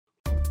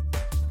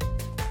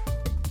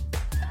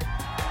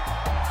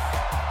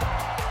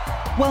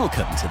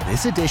Welcome to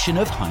this edition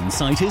of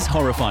Hindsight is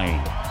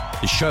Horrifying,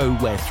 the show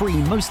where three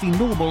mostly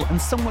normal and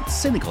somewhat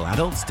cynical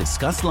adults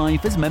discuss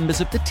life as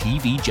members of the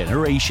TV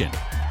generation.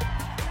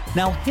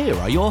 Now here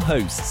are your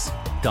hosts,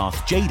 Darth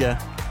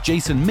Jada,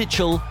 Jason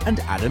Mitchell,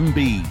 and Adam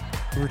B.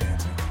 We're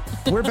dancing.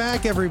 We're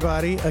back,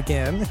 everybody,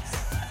 again.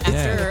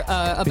 After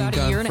about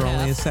a year and a half.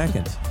 Only a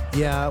second.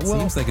 Yeah, well,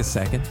 Seems like a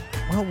second.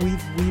 well,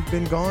 we've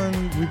been gone.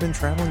 We've been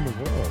traveling the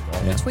world.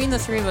 Yeah. Between the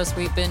three of us,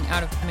 we've been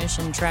out of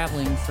commission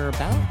traveling for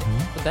about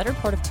the better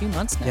part of 2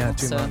 months now. Yeah,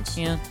 2 months.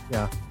 Yeah.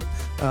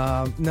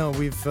 Yeah. No,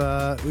 we've.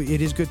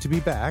 It is good to be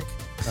back.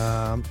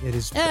 It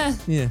is.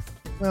 Yeah.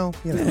 Well,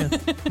 you know,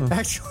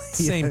 actually,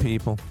 Same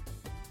people.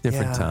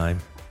 Different Yeah. time.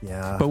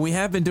 Yeah. But we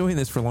have been doing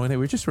this for a long time.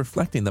 We're just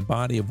reflecting the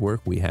body of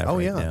work we have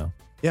right now.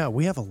 Yeah,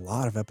 we have a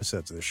lot of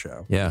episodes of this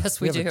show. Yeah.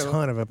 Yes, we have do. a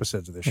ton of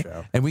episodes of this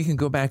show. And we can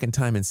go back in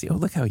time and see, oh,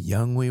 look how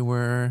young we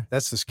were.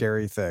 That's the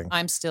scary thing.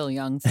 I'm still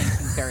young, thank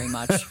you very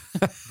much.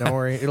 Don't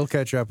worry, it'll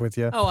catch up with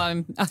you. Oh,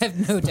 I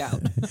have no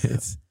doubt.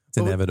 It's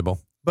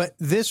inevitable. But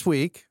this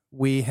week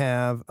we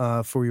have,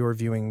 for your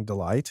viewing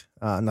delight,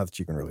 not that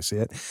you can really see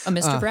it, A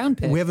Mr. Brown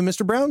pick. we have a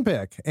Mr. Brown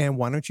pick. And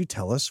why don't you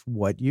tell us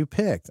what you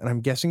picked? And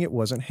I'm guessing it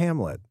wasn't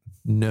Hamlet.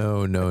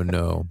 No.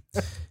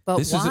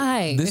 But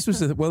why? This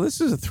was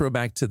a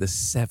throwback to the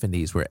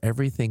 70s where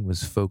everything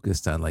was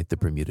focused on like the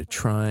Bermuda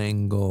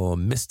Triangle,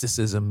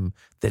 mysticism,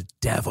 the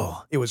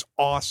devil. It was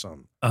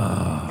awesome.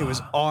 Oh. It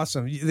was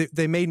awesome.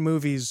 They made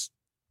movies,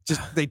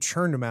 they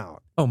churned them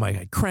out. Oh my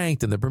God,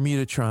 Cranked and the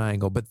Bermuda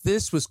Triangle. But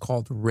this was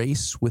called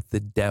Race with the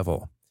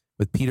Devil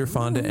with Peter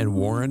Fonda and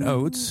Warren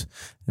Oates.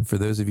 And for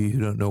those of you who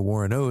don't know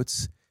Warren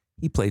Oates,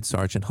 he played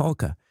Sergeant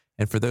Hulka.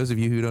 And for those of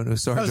you who don't know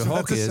Sergeant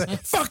Hulka is,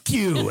 fuck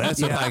you. That's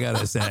what I got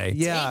to say.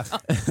 Yeah.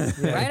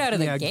 Right out of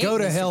the gate. Go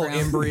to Mr. hell, Brown.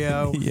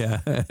 embryo.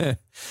 Yeah.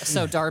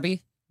 So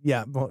Darby,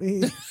 Yeah. Well,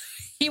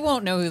 he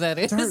won't know who that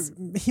is.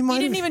 he He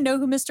didn't even know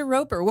who Mr.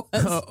 Roper was.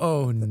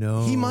 Oh,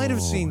 no. He might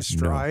have seen No.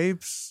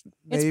 Stripes.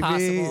 It's Maybe.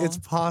 possible. It's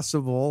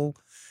possible.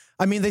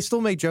 I mean, they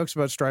still make jokes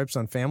about Stripes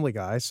on Family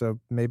Guy, so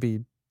maybe,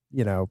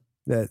 you know,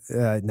 no, It's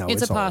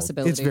a old.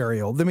 possibility. It's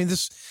very old. I mean,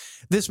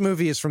 this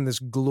movie is from this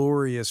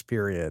glorious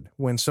period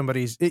when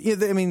somebody's.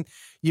 I mean,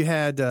 you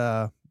had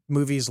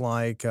movies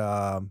like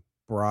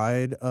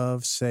Bride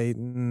of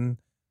Satan,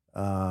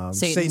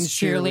 Satan's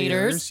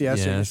Cheerleaders. yeah,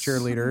 Satan's Yes.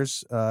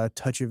 Cheerleaders,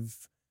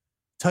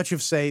 Touch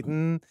of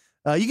Satan.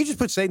 You could just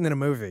put Satan in a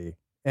movie,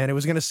 and it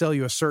was going to sell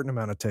you a certain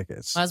amount of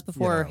tickets. As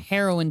before you know.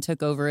 heroin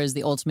took over as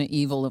the ultimate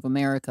evil of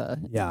America.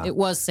 Yeah. It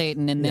was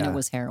Satan and then Yeah. it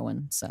was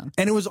heroin. So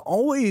And it was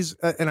always,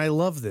 and I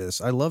love this.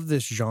 I love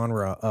this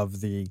genre of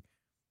the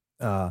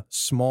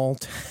small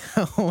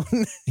town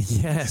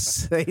Yes.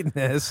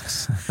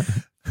 Satanists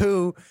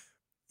who,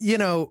 you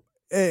know,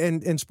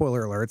 and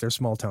spoiler alert, there's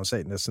small town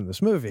Satanists in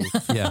this movie,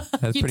 Yeah.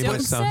 That's You pretty much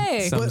don't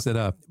say. sums it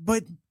up.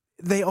 but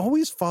they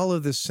always follow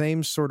the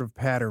same sort of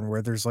pattern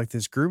where there's like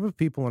this group of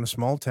people in a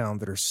small town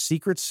that are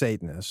secret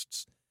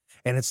Satanists.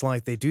 And it's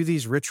like they do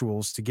these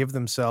rituals to give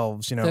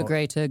themselves, you know, the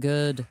greater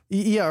good,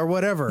 yeah, or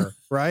whatever,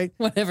 right?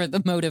 whatever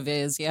the motive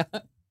is. Yeah.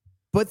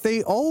 But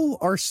they all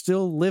are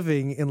still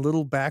living in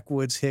little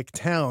backwoods hick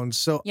towns.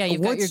 So Yeah.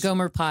 You've got your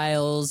Gomer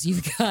Piles.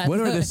 You've got. What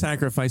are the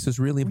sacrifices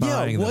really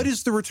buying? what them?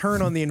 is the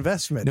return on the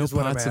investment? No is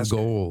what I'm pots of asking.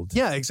 gold.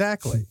 Yeah,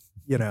 exactly.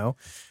 You know,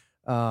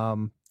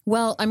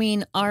 Well, I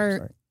mean, our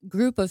Sorry.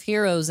 group of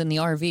heroes in the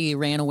RV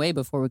ran away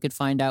before we could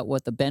find out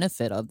what the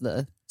benefit of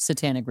the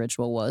satanic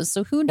ritual was.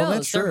 So who knows? Well,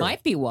 that's There true.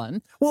 might be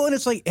one. well, and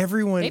it's like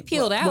everyone They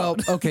peeled Well,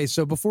 out. okay,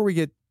 so before we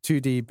get too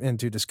deep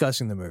into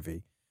discussing the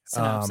movie,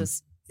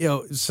 Synopsis. you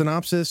know,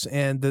 synopsis,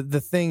 and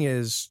the thing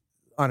is,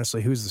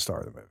 honestly, who's the star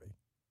of the movie?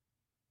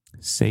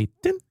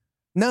 Satan?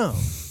 No,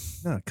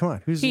 come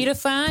on, who's Peter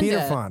Fonda.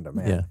 Peter Fonda,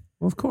 man. Yeah.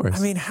 Well, of course.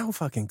 I mean, how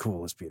fucking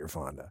cool is Peter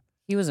Fonda?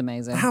 He was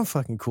amazing. How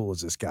fucking cool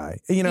is this guy?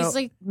 You know, He's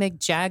like Mick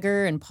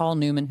Jagger and Paul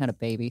Newman had a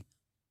baby.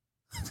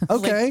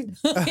 okay,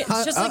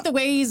 It's just like the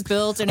way he's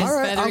built and his all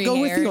right, feathery I'll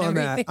go with hair you and on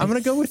that. everything. I'm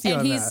going to go with you And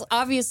on he's that.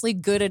 obviously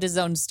good at his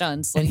own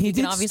stunts. Like and he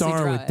can did obviously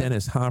star drive. with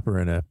Dennis Hopper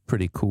in a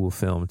pretty cool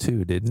film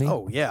too, didn't he?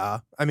 Oh yeah,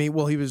 I mean,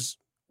 well, he was.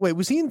 Wait,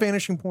 was he in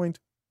Vanishing Point?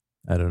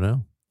 I don't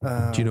know.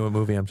 Do you know what Uh,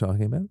 movie I'm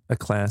talking about? A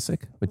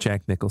classic with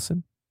Jack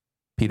Nicholson,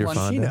 Peter One- She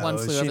Fonda. knows. One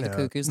Flew she Over the knows.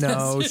 Cuckoo's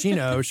No, Nest. she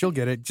knows. She'll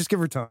get it. Just give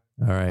her time.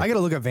 All right. I got to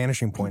look at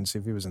Vanishing Point and see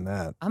if he was in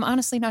that. I'm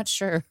honestly not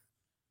sure.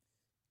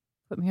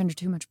 Put me under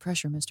too much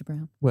pressure, Mr.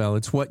 Brown. Well,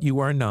 it's What You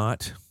Are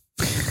Not.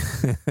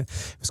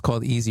 It's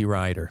called Easy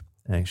Rider,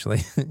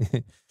 actually.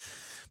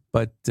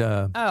 But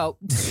Oh.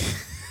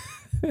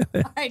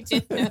 I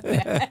didn't know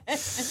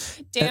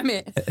that. Damn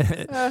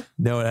it.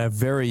 no, a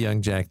very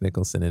young Jack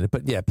Nicholson in it.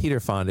 But yeah, Peter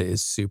Fonda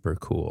is super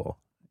cool.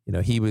 You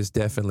know, he was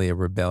definitely a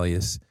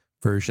rebellious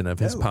version of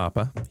his Oh.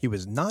 papa, He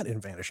was not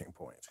in Vanishing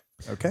Point.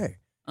 Okay.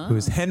 who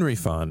is Henry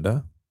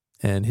Fonda,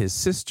 and his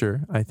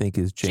sister, I think,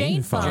 is Jane,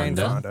 Jane Fonda.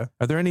 Fonda. Fonda.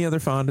 Are there any other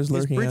Fondas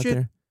lurking out Bridget-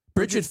 there?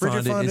 Bridget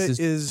Fonda is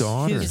his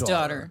daughter. His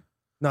daughter.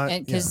 Not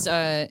Because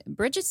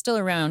Bridget's still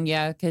around,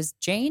 because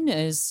Jane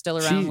is still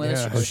around with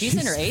us. yeah. She's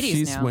in her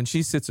 80s now. When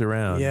she sits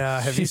around,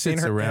 Yeah, have she you seen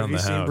sits her? around Have you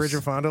the seen house.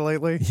 Bridget Fonda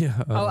lately?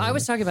 Yeah. Oh, I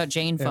was talking about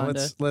Jane Yeah,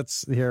 Fonda.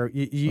 let's hear.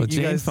 You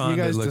Jane guys, Fonda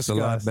you guys looks discuss. a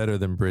lot better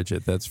than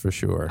Bridget, that's for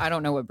sure. I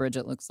don't know what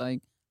Bridget looks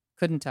like.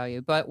 Couldn't tell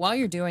you. But while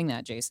you're doing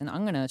that, Jason,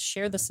 I'm going to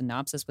share the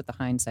synopsis with the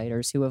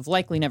Hindsighters who have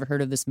likely never heard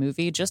of this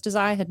movie, just as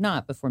I had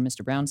not before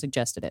Mr. Brown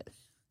suggested it.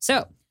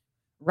 So,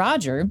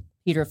 Roger,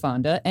 Peter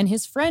Fonda, and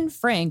his friend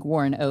Frank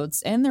Warren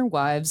Oates and their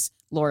wives,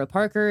 Laura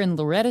Parker and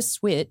Loretta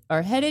Swit,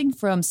 are heading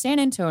from San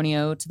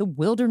Antonio to the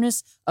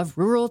wilderness of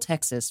rural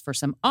Texas for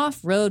some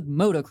off-road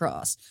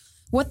motocross.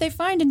 What they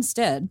find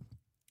instead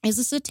is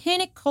a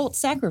satanic cult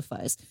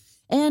sacrifice,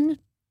 and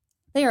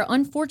they are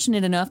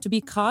unfortunate enough to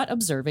be caught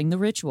observing the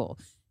ritual.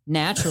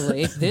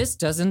 Naturally, this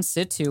doesn't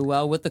sit too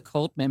well with the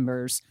cult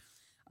members.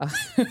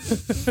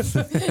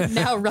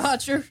 Now,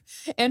 Roger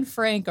and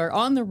Frank are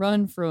on the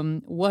run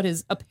from what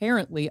is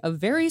apparently a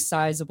very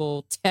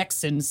sizable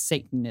Texan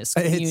Satanist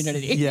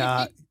community.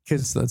 Yeah,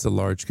 Because that's a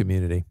large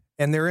community.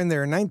 and they're in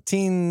their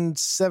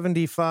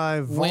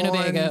 1975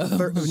 Winnebago.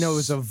 No, it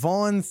was a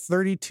Vaughn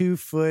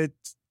 32-foot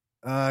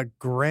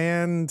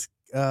Grand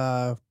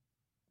not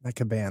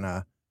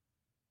Cabana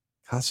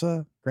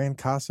Grand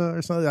Casa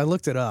or something. I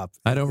looked it up.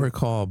 I don't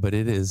recall, but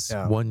it is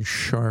one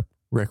sharp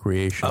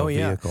recreational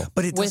vehicle.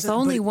 But it With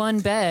only one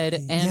bed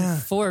and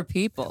 4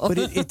 people. But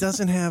it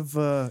doesn't have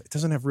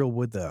real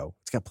wood though.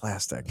 It's got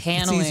plastic.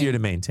 Paneling. It's easier to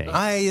maintain.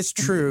 It's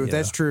true. Yeah.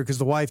 That's true because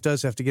the wife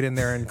does have to get in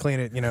there and clean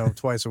it,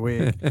 twice a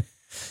week.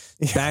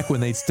 Back when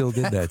they still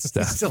did that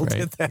stuff. Still right?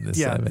 did that, In the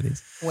yeah.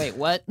 70s. Wait,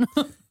 what?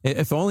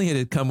 If only it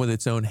had come with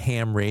its own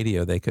ham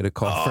radio, they could have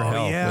called for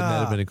help. Yeah. Wouldn't that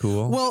have been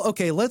cool? Well,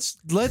 okay, let's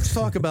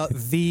talk about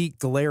the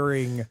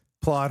glaring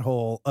plot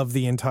hole of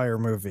the entire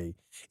movie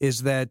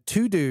is that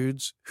 2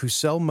 dudes who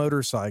sell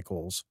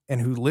motorcycles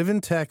and who live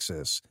in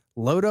Texas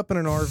load up in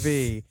an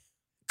RV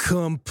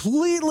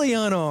completely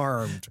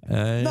unarmed.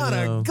 Not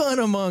a gun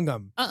among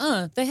them.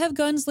 They have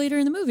guns later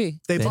in the movie.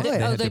 They buy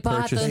it. Oh, they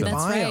bought them. They That's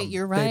buy right. 'em.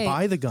 You're right. They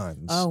buy the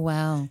guns. Oh,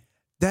 wow.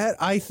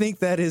 I think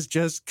that is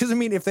just because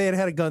if they had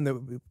had a gun, that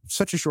would be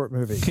such a short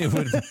movie. It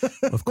would,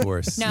 of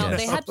course. Now, yes.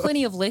 they had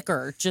plenty of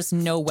liquor, just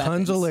no weapons.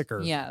 Tons of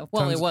liquor. Yeah.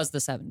 Well, Tons- it was the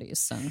 70s,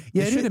 so.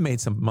 Yeah, They should have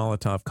made some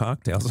Molotov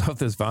cocktails off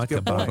those vodka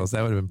Good point. bottles.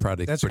 That would have been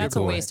pretty That's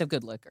cool. a waste of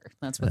good liquor.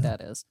 That's what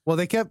that is. Well,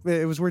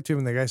 it was weird too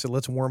when the guy said,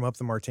 "Let's warm up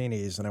the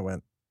martinis," and I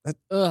went, "That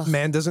Ugh.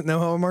 man doesn't know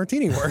how a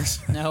martini works."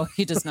 No,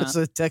 he does not. It's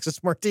a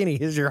Texas martini.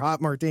 Here's your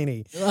hot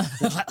martini.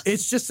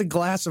 It's just a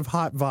glass of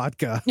hot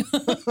vodka.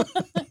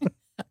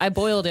 I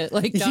boiled it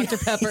like Dr.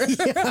 Pepper.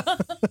 Yeah.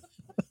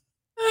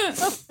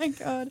 Oh my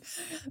God.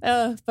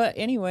 But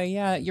anyway,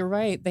 yeah, you're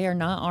right. They are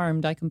not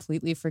armed. I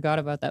completely forgot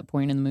about that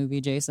point in the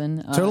movie,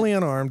 Jason. Totally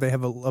unarmed. They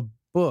have a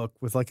book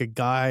with like a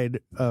guide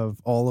of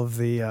all of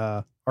the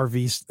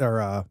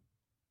RV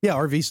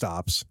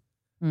stops.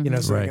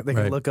 So Right, they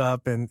can right. look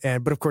up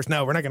but of course,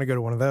 no, we're not going to go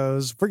to one of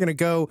those. We're going to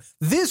go,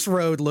 this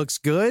road looks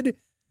good.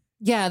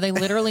 Yeah, they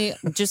literally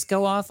just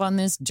go off on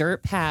this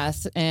dirt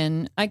path.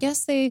 And I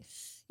guess they,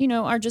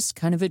 are just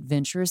kind of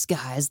adventurous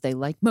guys. They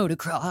like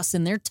motocross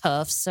and they're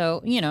tough. So,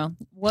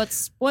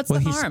 what's the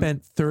he harm?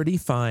 spent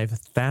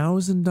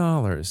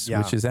 $35,000, Yeah.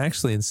 which is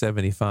actually in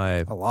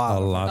 75 A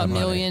lot. $1.5 of money.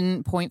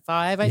 million,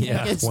 I think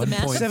Yeah, it's the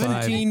math.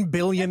 1.5 $17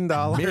 billion.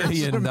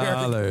 Million American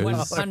dollars.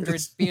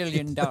 $100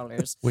 billion.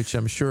 Which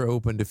I'm sure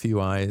opened a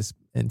few eyes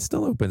and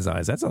still opens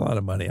eyes. That's a lot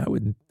of money. I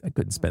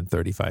couldn't spend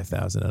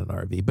 $35,000 on an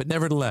RV, but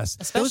nevertheless,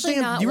 Especially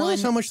do not you one.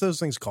 realize how much those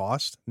things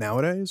cost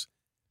nowadays?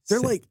 They're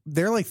like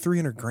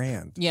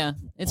 $300,000. Yeah,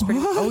 it's pretty.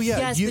 Oh yeah,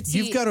 Yes, but see-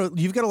 you've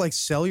got to like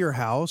sell your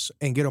house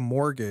and get a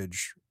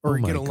mortgage or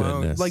Oh, my get a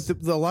loan. goodness. Like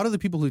a lot of the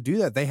people who do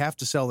that, they have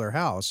to sell their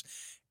house,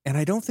 and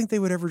I don't think they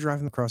would ever drive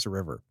them across a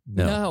river.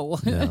 no.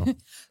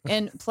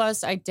 And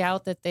plus, I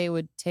doubt that they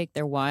would take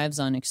their wives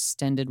on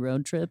extended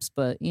road trips.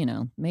 But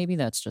maybe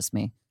that's just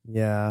me.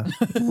 Yeah,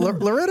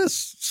 Loretta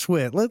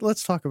Swit.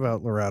 Let's talk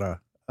about Loretta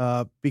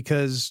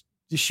because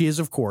she is,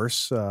 of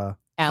course,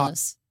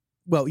 Alice,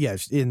 well, yeah,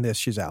 in this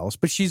she's Alice,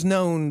 but she's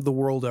known the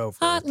world over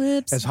Hot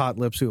Lips. as Hot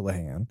Lips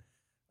Houlihan.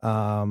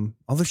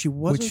 Although she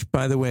wasn't. Which,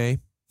 by the way,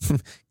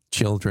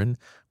 children,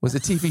 was a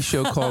TV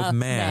show called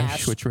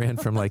MASH. which ran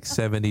from like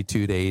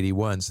 72 to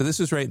 81. So this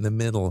was right in the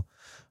middle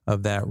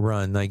of that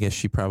run. I guess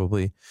she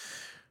probably,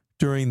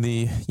 during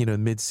the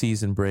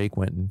mid-season break,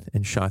 went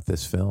and shot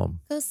this film.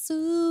 'Cause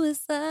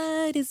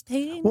suicide is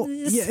painless. Well,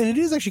 yeah, and it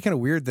is actually kind of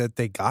weird that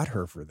they got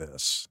her for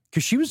this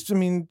because she was,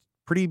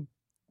 pretty.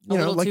 A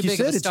little like too you big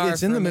of said, a star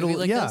it's in for the a movie middle.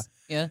 like Yeah, this.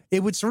 Yeah.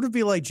 it would sort of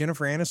be like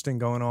Jennifer Aniston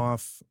going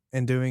off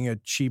and doing a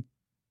cheap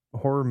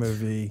horror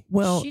movie.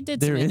 Well, She did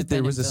some there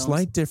independent was a films.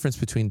 slight difference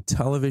between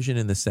television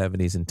in the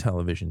 70s and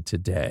television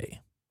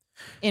today.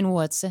 In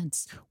what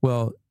sense?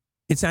 Well,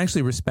 it's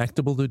actually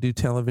respectable to do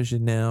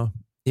television now.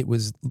 It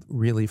was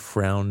really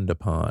frowned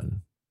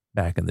upon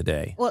back in the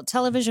day. Well,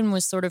 television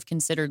was sort of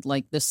considered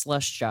like the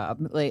slush job.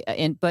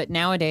 But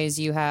nowadays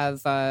you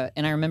have,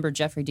 and I remember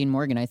Jeffrey Dean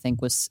Morgan, I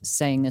think, was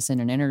saying this in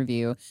an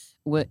interview.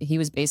 He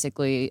was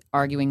basically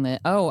arguing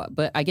that,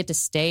 but I get to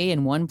stay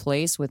in one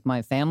place with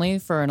my family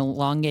for an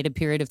elongated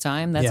period of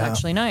time. That's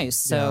actually nice.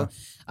 So,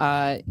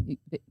 there's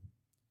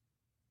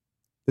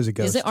a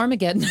ghost. Is it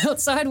Armageddon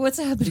outside? What's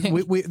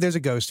happening? There's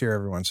a ghost here,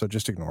 everyone. So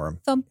just ignore him.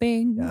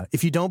 Thumping. Yeah.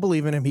 If you don't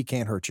believe in him, he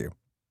can't hurt you.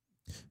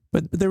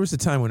 But there was a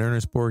time when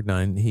Ernest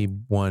Borgnine, he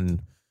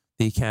won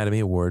the Academy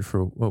Award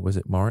for, what was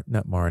it? Not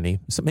Marnie.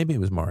 So maybe it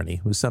was Marnie.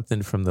 It was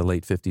something from the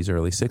late 50s,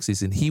 early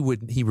 60s. And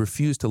he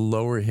refused to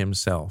lower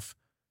himself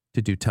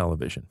to do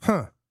television.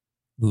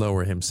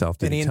 Lower himself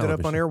to do television. And he ended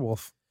up on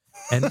Airwolf.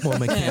 And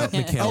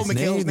McHale's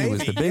Navy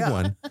was the big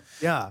one.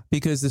 Yeah.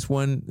 Because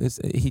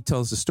he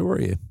tells the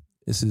story.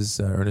 This is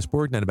Ernest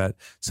Borgnine about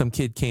some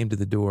kid came to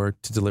the door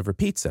to deliver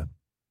pizza.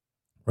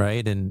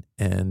 Right? And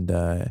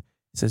he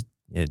says,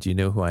 yeah, do you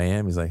know who I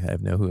am? He's like, I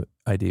have no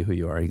idea who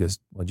you are. He goes,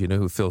 well, do you know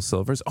who Phil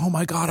Silvers? Oh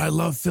my God, I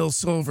love Phil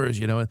Silvers.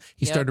 You know, and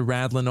he started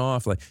rattling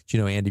off like, do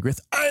you know Andy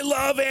Griffith? I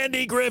love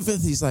Andy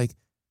Griffith. He's like,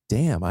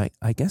 damn, I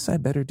guess I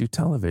better do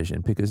television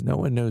because no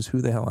one knows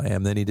who the hell I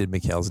am. Then he did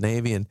McHale's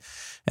Navy and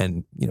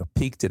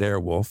peaked at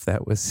Airwolf.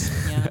 That was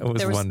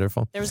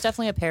wonderful. There was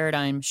definitely a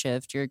paradigm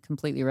shift. You're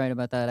completely right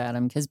about that,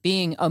 Adam, because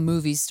being a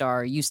movie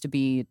star used to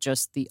be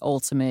just the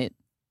ultimate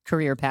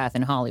career path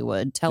in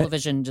Hollywood.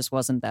 Television just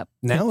wasn't that.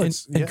 Now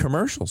and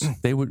commercials.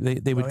 They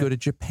would go to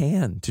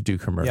Japan to do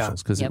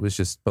commercials because it was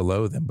just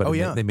below them. But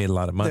they made a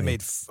lot of money. They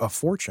made a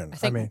fortune. I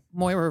think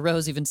Moira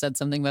Rose even said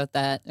something about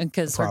that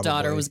because her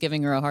daughter was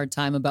giving her a hard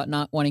time about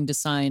not wanting to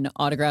sign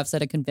autographs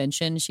at a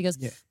convention. She goes,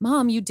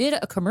 Mom, you did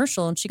a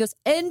commercial. And she goes,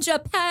 in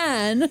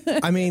Japan.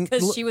 I mean,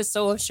 because she was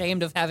so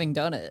ashamed of having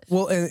done it.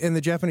 Well, and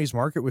the Japanese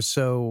market was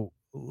so,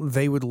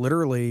 they would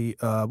literally,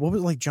 what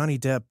was it, like Johnny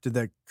Depp did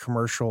that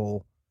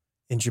commercial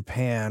in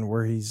Japan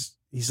where he's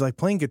like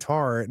playing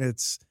guitar and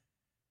it's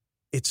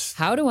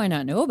how do I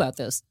not know about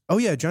this? Oh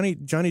yeah, Johnny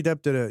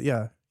Depp did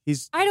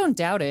I don't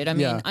doubt it. I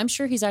mean, I'm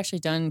sure he's actually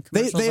done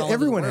commercials all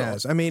everyone over the world.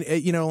 has. I mean,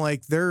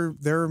 like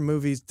their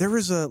movies, there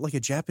was a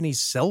Japanese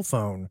cell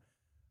phone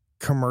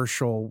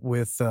commercial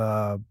with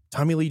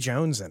Tommy Lee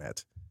Jones in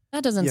it.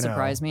 That doesn't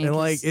surprise me. And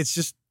like it's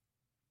just,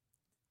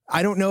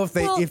 I don't know if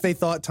they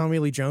thought Tommy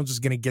Lee Jones was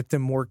going to get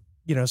them more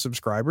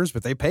subscribers,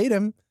 but they paid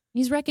him.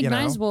 He's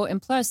recognizable,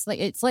 and plus,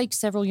 it's like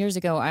several years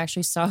ago, I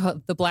actually saw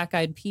the Black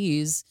Eyed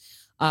Peas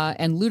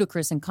and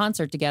Ludacris in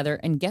concert together,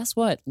 and guess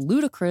what?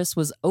 Ludacris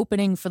was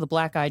opening for the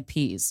Black Eyed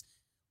Peas,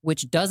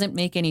 which doesn't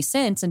make any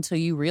sense until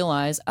you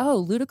realize,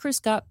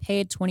 Ludacris got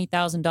paid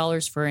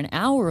 $20,000 for an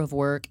hour of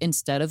work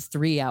instead of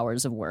 3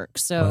 hours of work.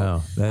 So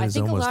wow, that is I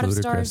think almost a lot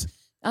ludicrous. Of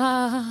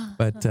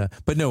stars.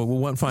 But no,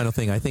 one final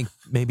thing. I think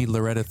maybe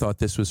Loretta thought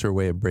this was her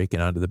way of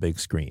breaking onto the big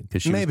screen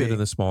because she was good on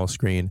the small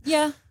screen.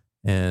 Yeah.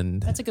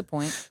 And that's a good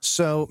point.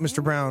 So,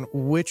 Mr. Brown,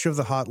 which of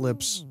the hot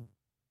lips?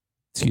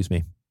 Excuse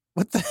me.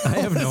 What the hell? I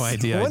have no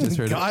idea. What I just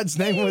heard in God's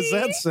name was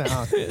that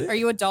sound? Are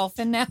you a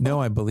dolphin now?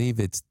 No, I believe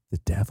it's the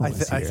devil. I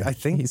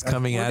think he's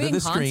coming out of the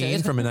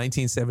screen from a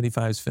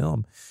 1975's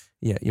film.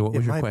 Yeah. What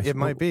was your question? It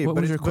might be. What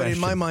was your question? But in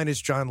my mind,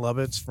 it's John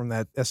Lovitz from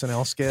that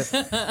SNL skit.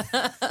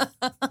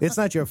 It's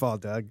not your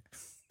fault, Doug.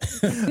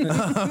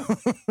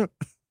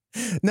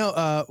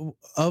 No.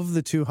 Of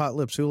the two hot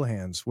lips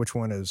hooligans, which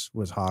one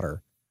was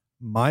hotter?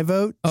 My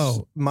vote.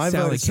 Vote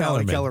is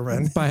Sally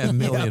Kellerman by a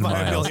million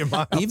miles.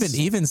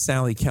 Even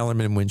Sally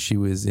Kellerman when she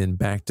was in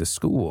Back to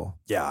School,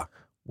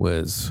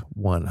 was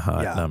one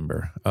hot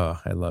number. Oh,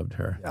 I loved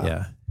her.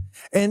 Yeah.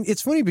 And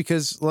it's funny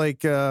because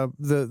like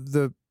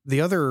the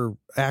other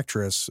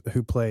actress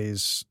who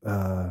plays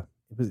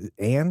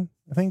Anne,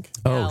 I think.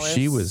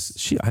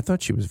 Alice. I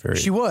thought she was very.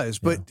 She was,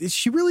 but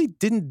she really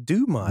didn't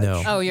do much.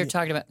 No. Oh, you're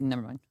talking about.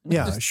 Never mind.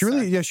 Yeah, she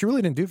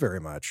really didn't do very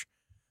much.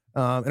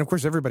 And of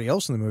course, everybody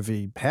else in the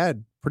movie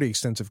had pretty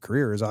extensive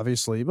careers,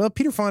 obviously. Well,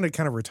 Peter Fonda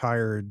kind of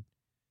retired.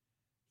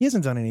 He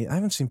hasn't done any. I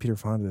haven't seen Peter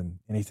Fonda in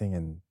anything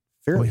in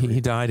fairly. Well,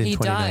 he died in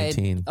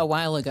 2019. Died a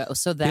while ago,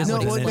 so that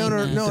would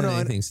explain no,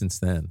 anything since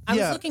then. I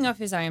was looking up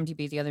his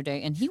IMDb the other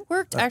day, and he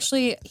worked.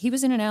 Actually, he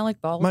was in an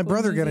Alec Baldwin. My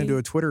brother movie. got into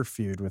a Twitter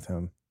feud with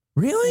him.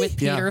 Really? With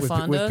Peter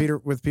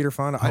Fonda? With Peter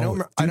Fonda. I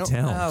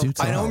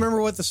don't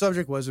remember what the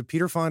subject was, but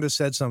Peter Fonda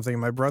said something.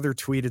 My brother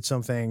tweeted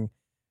something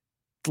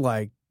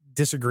like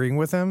disagreeing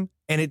with him,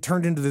 and it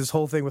turned into this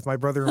whole thing with my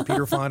brother and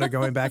Peter Fonda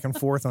going back and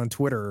forth on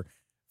Twitter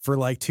for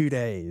like 2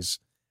 days.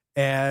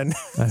 And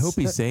I hope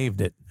he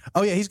saved it.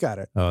 Oh yeah, he's got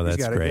it. Oh,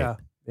 that's great.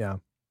 Yeah.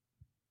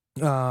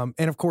 And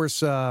of course,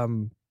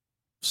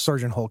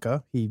 Sergeant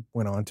Hulka. He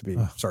went on to be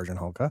Sergeant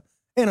Hulka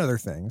and other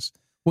things.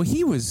 Well,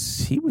 he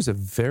was a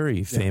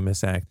very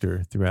famous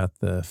actor throughout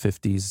the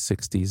 50s,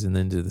 60s, and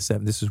into the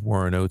 70s. This is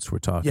Warren Oates we're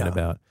talking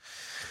about.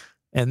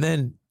 And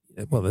then,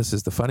 well, this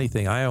is the funny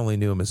thing. I only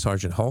knew him as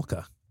Sergeant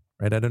Hulka,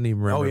 right? I don't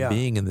even remember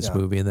being in this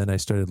movie. And then I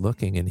started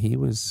looking, and he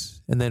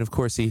was. And then, of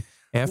course, he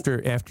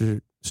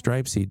after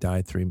Stripes, he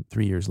died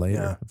three years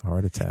later of a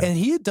heart attack. And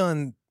he had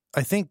done,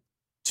 I think,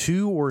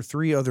 2 or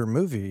 3 other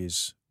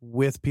movies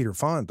with Peter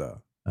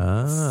Fonda.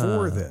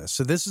 for this.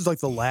 So this is like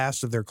the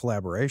last of their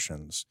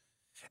collaborations.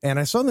 And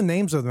I saw the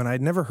names of them, and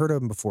I'd never heard of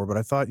them before, but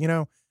I thought,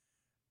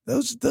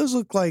 those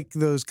look like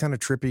those kind of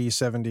trippy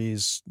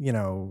 70s,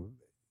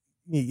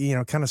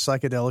 kind of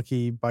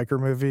psychedelic-y biker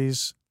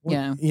movies.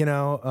 Yeah.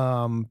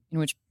 In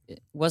which,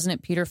 wasn't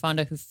it Peter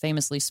Fonda who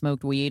famously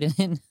smoked weed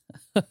in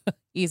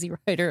Easy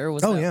Rider? Or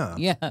was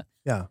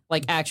yeah.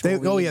 Like actual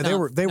weed, they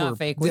were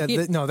fake yeah,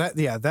 weed.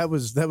 that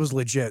was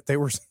legit. They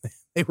were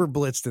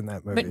blitzed in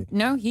that movie. But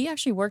no, he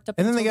actually worked up.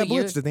 And then they until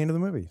got blitzed at the end of the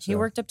movie. So. He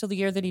worked up till the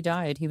year that he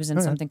died. He was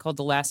in something called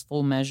The Last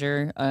Full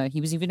Measure. He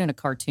was even in a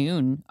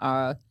cartoon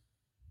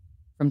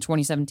from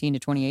 2017 to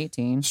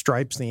 2018.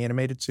 Stripes, the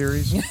animated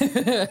series.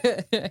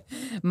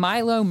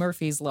 Milo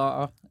Murphy's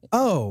Law.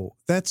 Oh,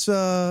 that's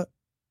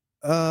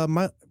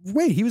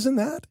wait, he was in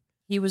that?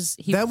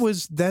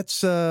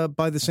 That's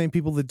by the same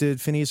people that did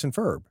Phineas and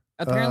Ferb.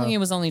 Apparently it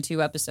was only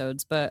 2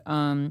 episodes, but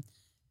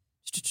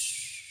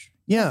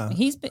yeah.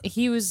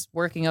 He was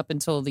working up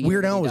until the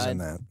Weird year Al he was died. in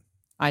that.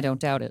 I don't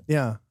doubt it.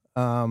 Yeah.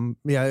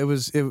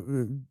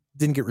 It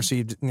didn't get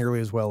received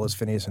nearly as well as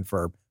Phineas and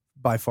Ferb.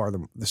 By far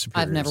the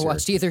superior. I've never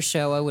watched either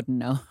show. I wouldn't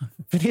know.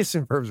 Phineas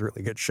and Ferb's a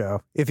really good show.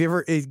 If you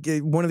ever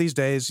one of these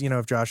days,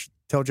 if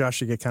tell Josh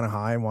to get kind of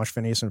high and watch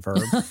Phineas and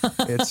Ferb,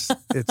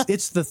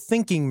 it's the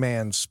thinking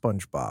man's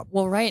SpongeBob.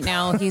 Well, right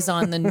now he's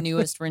on the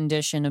newest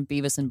rendition of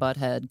Beavis and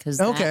Butthead because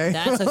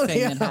that's a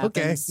thing that happens.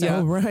 Okay.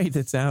 So, right,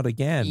 it's out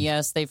again.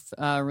 Yes, they've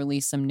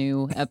released some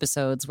new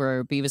episodes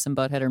where Beavis and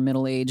Butthead are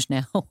middle aged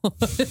now.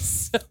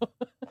 So.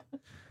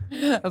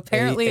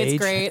 Apparently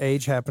it's great.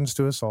 Age happens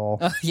to us all.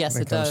 Yes,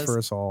 it does. For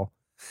us all.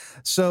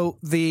 So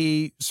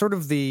the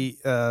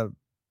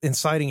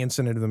inciting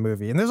incident of the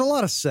movie, and there's a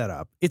lot of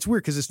setup. It's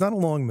weird because it's not a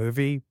long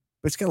movie,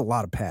 but it's got a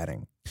lot of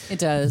padding. It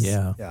does.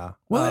 Yeah. Yeah.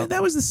 Well,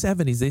 that was the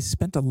 70s. They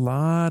spent a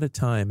lot of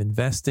time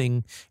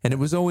investing, and it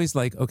was always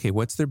like, okay,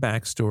 what's their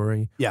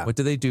backstory? Yeah. What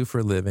do they do for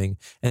a living?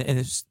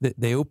 And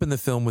they open the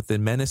film with the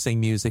menacing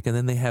music, and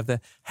then they have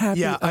the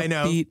happy,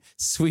 upbeat,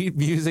 sweet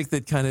music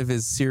that kind of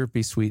is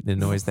syrupy sweet and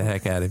annoys the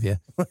heck out of you.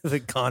 The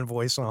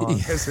convoy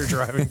song as they're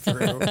driving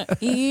through.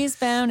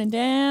 Eastbound and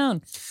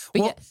down.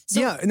 But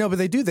but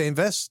they do. They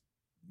invest,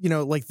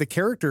 like the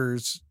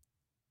characters.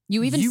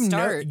 You even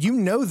start. You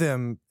know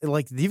them,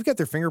 like you've got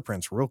their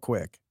fingerprints real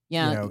quick.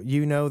 Yeah.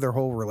 You know their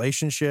whole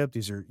relationship.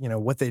 These are,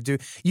 what they do.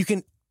 You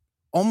can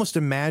almost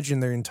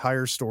imagine their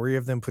entire story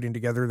of them putting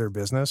together their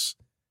business,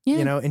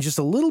 and just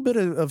a little bit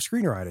of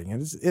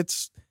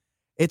screenwriting.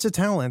 It's a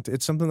talent.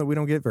 It's something that we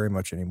don't get very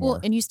much anymore.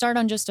 Well, and you start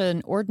on just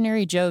an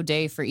ordinary Joe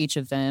day for each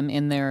of them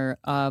in their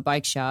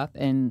bike shop,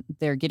 and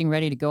they're getting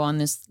ready to go on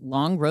this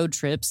long road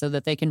trip so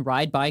that they can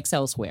ride bikes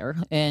elsewhere.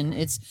 And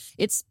it's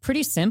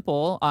pretty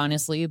simple,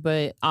 honestly,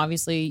 but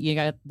obviously you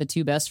got the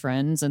 2 best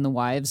friends and the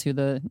wives who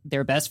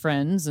they're best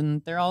friends,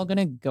 and they're all going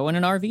to go in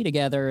an RV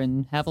together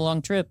and have a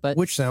long trip. But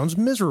which sounds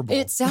miserable.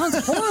 It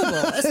sounds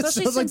horrible. It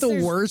sounds like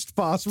the worst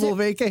possible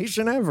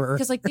vacation ever.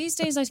 Because like these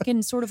days I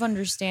can sort of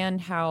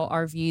understand how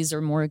RVs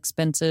are more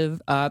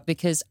expensive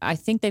because I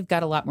think they've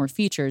got a lot more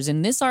features.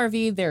 In this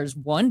RV, there's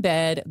 1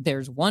 bed,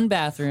 there's 1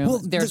 bathroom,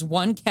 there's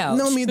 1 couch.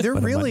 No, I mean, they're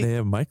really... They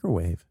have a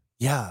microwave.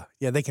 Yeah,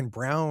 they can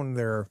brown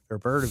their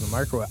bird in the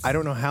microwave. I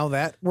don't know how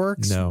that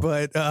works,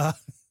 but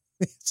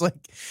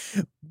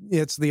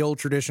it's the old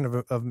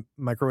tradition of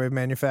microwave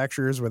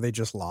manufacturers where they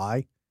just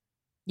lie.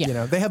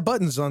 Yeah. They have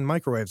buttons on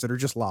microwaves that are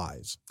just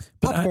lies.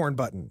 Popcorn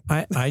button.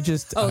 That's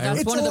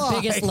one of the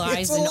biggest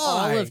lies in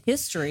all of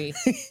history.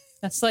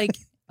 That's like...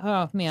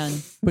 Oh, man.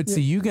 But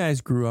see, you guys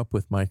grew up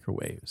with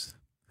microwaves.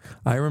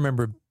 I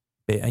remember,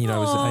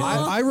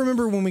 I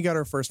remember when we got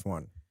our first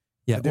one.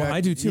 Yeah, I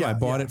do too. I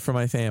bought it for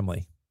my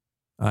family.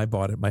 I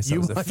bought it myself. It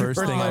was the first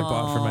thing I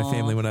bought for my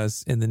family when I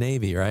was in the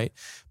Navy, right?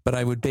 But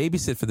I would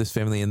babysit for this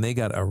family, and they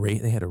got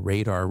they had a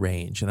radar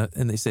range, and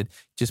they said,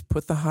 just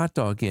put the hot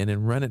dog in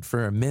and run it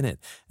for a minute.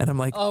 And I'm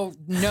like, oh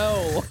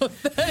no,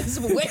 that is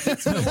way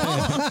too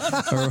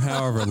long, or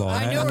however long,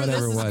 I know where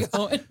this is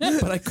going.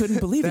 But I couldn't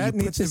believe that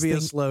needs to be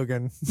a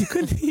slogan. You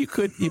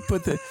put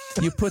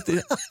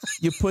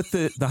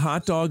the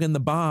hot dog in the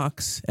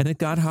box, and it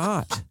got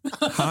hot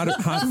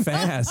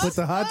fast. Put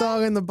the hot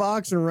dog in the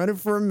box and run it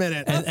for a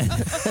minute. And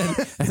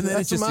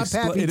then it just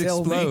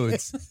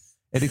explodes.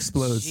 It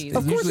explodes. Jeez.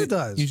 Of course it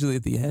does. Usually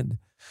at the end.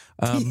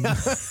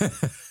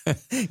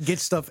 Get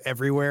stuff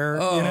everywhere.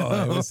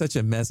 It was such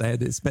a mess. I had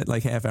to spend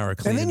like half hour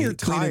cleaning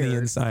the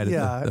inside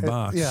of the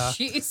box. Yeah.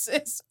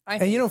 Jesus.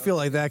 And you don't feel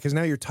like that because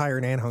now you're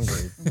tired and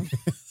hungry.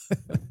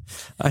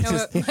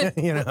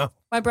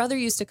 My brother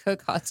used to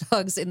cook hot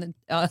dogs in the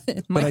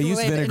microwave. But I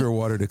used vinegar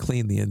water to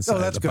clean the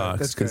inside of the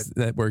box because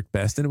that worked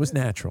best, and it was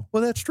natural.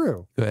 Well, that's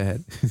true. Go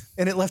ahead.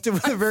 And it left it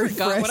with a very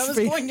fresh. What I was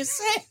going to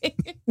say.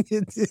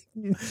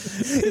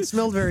 It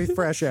smelled very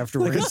fresh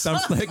afterwards,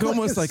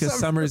 almost like a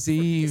summer's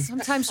eve.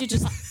 Sometimes you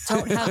just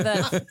don't have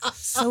that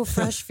so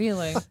fresh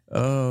feeling.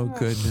 Oh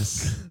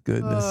goodness.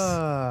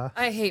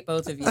 I hate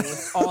both of you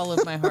with all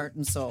of my heart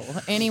and soul.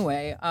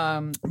 Anyway,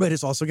 but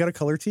it's also got a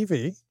color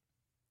TV.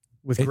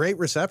 With great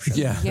reception.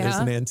 Yeah, there's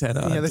an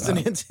antenna. Yeah, there's an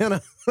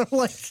antenna.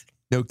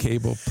 No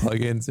cable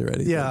plugins or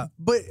anything. Yeah,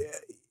 but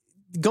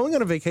going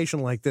on a vacation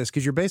like this,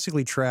 because you're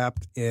basically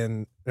trapped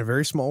in a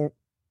very small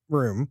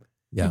room.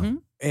 Yeah.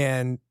 Mhm.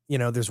 And,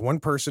 there's one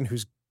person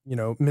who's,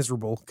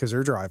 miserable because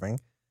they're driving.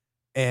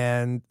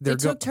 And They they're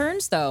took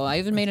turns, though. I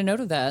even made a note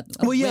of that.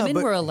 Well, yeah, Women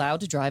but- were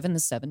allowed to drive in the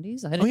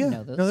 70s. I Oh, didn't yeah.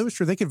 know this. No, that was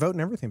true. They could vote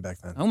and everything back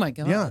then. Oh, my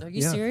God. Yeah, Are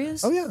you yeah.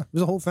 serious? Oh, yeah. It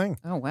was a whole thing.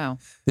 Oh, wow.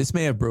 This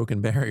may have broken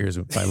barriers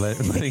by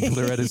letting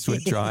Loretta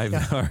Swit drive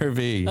an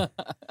RV.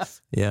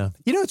 Yeah.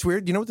 It's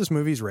weird. You know what this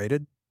movie's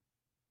rated?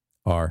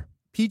 R.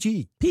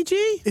 PG. PG?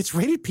 It's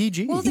rated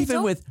PG. Well, they Even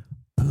don't- with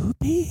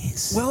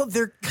boobies? Well,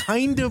 they're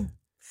kind of.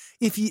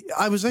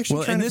 I was actually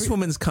Well, trying in to. this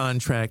woman's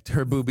contract,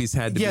 her boobies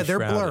had to yeah, be they're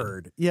shrouded.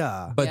 blurred.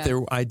 Yeah. But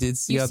Yeah. I did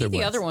see You other see the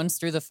ones. other ones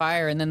through the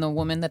fire, and then the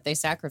woman that they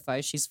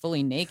sacrifice, she's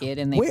fully naked,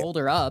 and they Wait. hold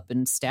her up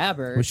and stab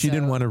her. Well, she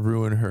didn't so- want to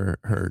ruin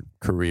her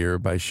career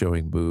by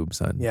showing boobs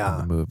on Yeah.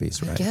 the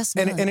movies, right? I guess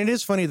And not. it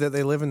is funny that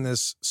they live in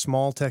this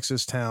small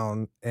Texas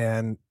town,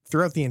 and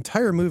throughout the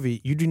entire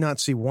movie, you do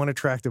not see one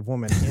attractive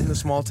woman in the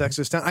small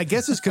Texas town. I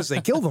guess it's because they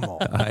kill them all.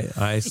 I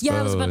suppose. Yeah,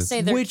 I was about to say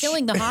they're Which-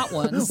 killing the hot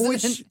ones.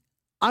 Which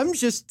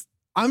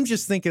I'm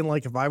just thinking,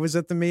 like, if I was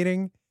at the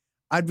meeting,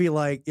 I'd be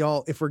like,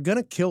 y'all, if we're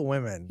gonna kill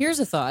women, Here's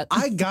a thought.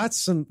 I got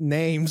some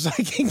names I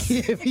can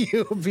give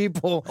you,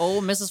 people.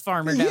 Old Mrs.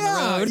 Farmer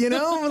down the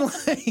road.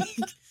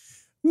 like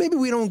maybe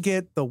we don't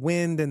get the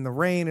wind and the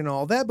rain and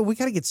all that, but we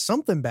got to get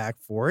something back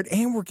for it,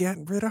 and we're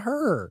getting rid of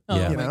her. Oh,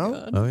 Yeah. You my know,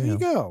 God. Oh, there yeah. you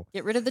go.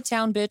 Get rid of the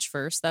town bitch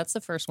first. That's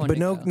the first one. But to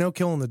no, go. no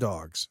killing the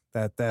dogs.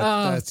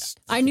 That's.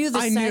 I knew the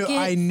I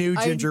second. knew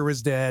Ginger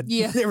was dead.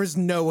 Yeah. There was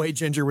no way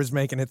Ginger was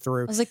making it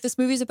through. I was like, this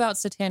movie's about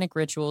satanic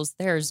rituals.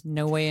 There's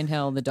no way in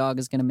hell the dog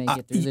is going to make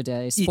it through the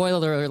day.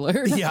 Spoiler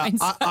alert. Yeah,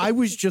 Hindsight. I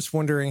was just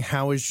wondering,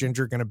 how is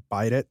Ginger going to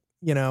bite it?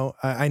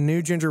 I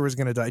knew Ginger was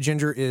going to die.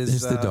 Ginger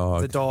is the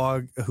dog. the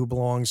dog who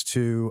belongs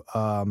to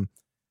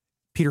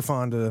Peter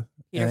Fonda.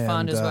 Peter and,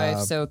 Fonda's wife.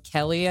 So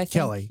Kelly, I think.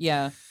 Kelly.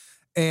 Yeah.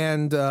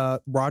 And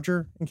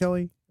Roger and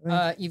Kelly.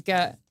 I think. You've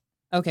got,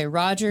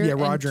 Roger, Yeah,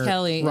 Roger- and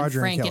Kelly Roger and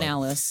and Frank and Kelly.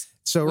 Alice.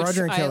 So which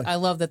Roger and Kelly. I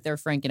love that they're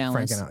Frank and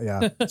Alice. Frank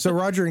and yeah. So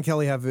Roger and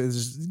Kelly have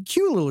this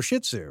cute little Shih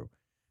Tzu.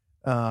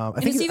 I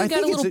And it's even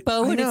got a little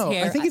bow in its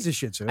hair. I think it's a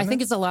Shih Tzu. I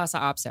think it's a Lhasa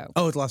Apso.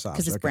 Oh, it's Lhasa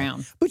because it's okay.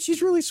 brown. But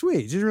she's really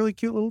sweet. She's a really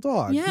cute little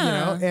dog.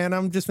 Yeah. And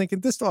I'm just thinking,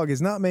 this dog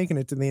is not making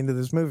it to the end of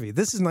this movie.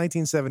 This is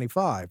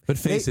 1975. But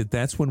face it,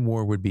 that's when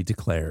war would be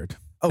declared.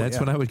 Oh, That's yeah.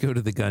 when I would go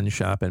to the gun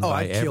shop and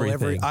buy I'd kill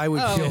everything. I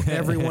would Oh. kill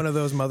every one of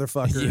those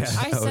motherfuckers. Yeah.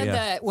 I said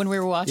that when we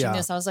were watching Yeah.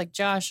 this. I was like,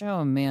 Josh,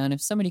 oh man,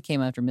 if somebody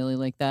came after Millie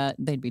like that,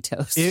 they'd be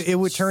toast. It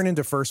would turn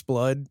into First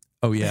Blood.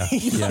 Oh yeah,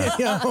 yeah,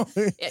 You know?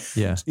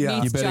 yeah.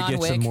 Yeah. You better John get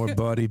Wick. some more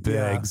body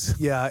bags.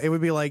 Yeah, it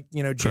would be like,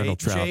 Colonel Jade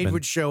Troutman.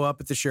 would show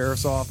up at the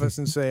sheriff's office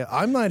and say,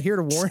 I'm not here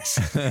to warn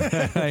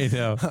I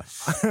know.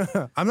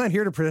 I'm not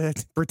here to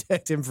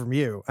protect him from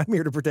you. I'm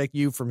here to protect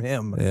you from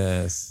him.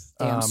 Yes,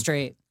 Damn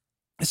straight.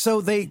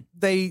 So they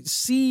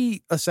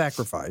see a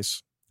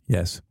sacrifice,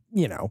 yes.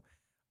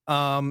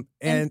 and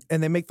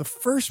they make the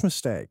first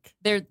mistake.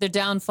 Their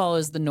downfall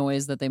is the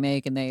noise that they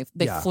make, and they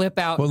Yeah. flip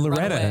out. Well, and run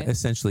Loretta away.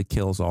 essentially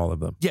kills all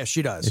of them. Yeah,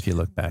 she does. If you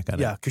look back on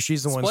Yeah, it. because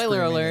she's the one. Spoiler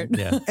screaming. alert.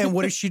 Yeah. And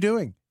what is she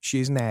doing?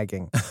 She's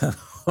nagging.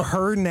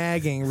 Her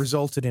nagging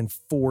resulted in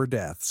 4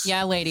 deaths.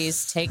 Yeah,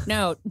 ladies, take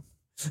note.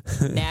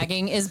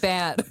 Nagging is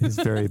bad. It's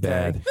very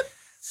bad.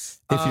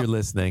 If you're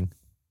listening,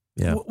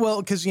 yeah.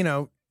 Well, because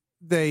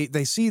they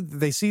see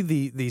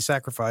the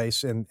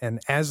sacrifice, and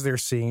as they're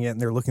seeing it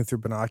and they're looking through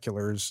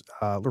binoculars,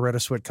 Loretta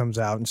Swit comes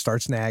out and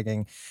starts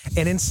nagging,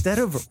 and instead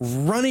of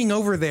running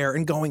over there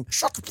and going,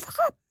 "Shut the fuck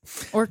up,"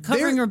 Or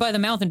covering her by the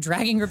mouth and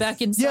dragging her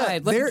back yeah,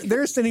 inside.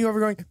 they're standing over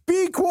going,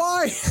 "Be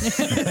quiet!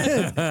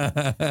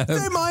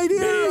 They might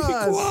hear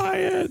us."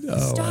 Quiet. Oh, I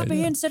Stop know.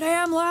 being so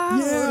damn loud.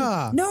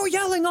 Yeah. No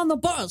yelling on the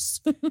bus.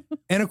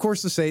 And of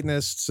course, the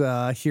Satanists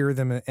hear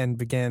them and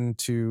begin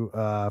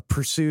to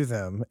pursue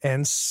them.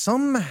 And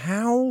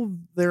somehow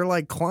they're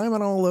like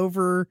climbing all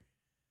over.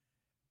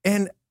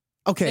 And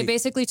They okay,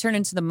 basically turn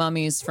into the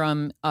mummies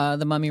from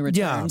The Mummy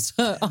Returns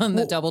on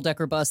the Well-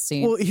 double-decker bus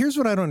scene. well, here's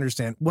what I don't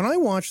understand. When I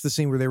watched the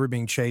scene where they were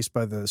being chased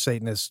by the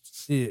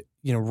Satanists,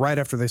 right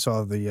after they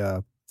saw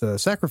the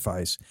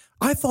sacrifice,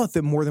 I thought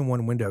that more than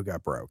one window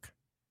got broke.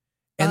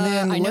 And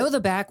then I know the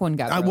back one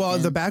got broken. well,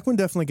 the back one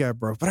definitely got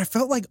broke, but I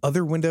felt like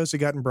other windows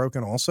had gotten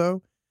broken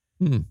also.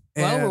 Hmm.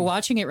 Well, And- we're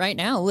watching it right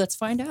now. Let's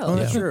find out. Oh,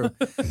 that's true.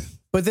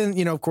 But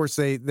then, of course,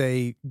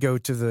 they go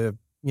to the,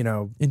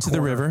 Into the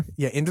corner. river.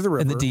 Yeah, into the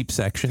river. In the deep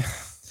section.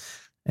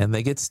 And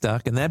they get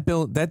stuck. And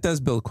that does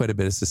build quite a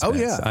bit of suspense. Oh,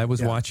 yeah. I was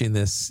Yeah. watching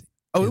this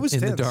Oh, it was in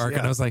the tense, dark, yeah.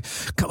 and I was like,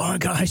 come on,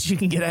 guys, you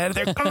can get out of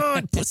there. Come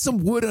on, put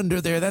some wood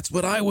under there. That's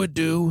what I would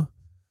do.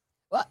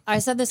 Well, I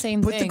said the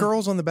same Put thing. the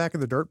girls on the back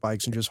of the dirt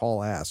bikes and just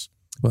haul ass.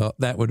 Well,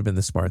 that would have been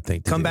the smart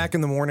thing to Come do. back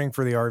in the morning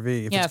for the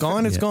RV. If Yeah, it's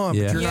gone, it's Yeah, gone,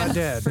 yeah. but you're Yeah, not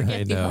dead. Forget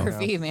I the know.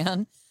 RV,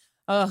 man.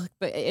 Oh,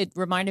 but it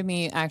reminded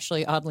me,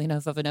 actually, oddly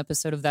enough, of an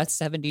episode of that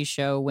 70s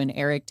show when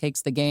Eric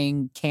takes the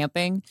gang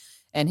camping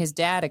And his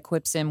dad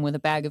equips him with a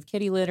bag of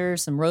kitty litter,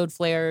 some road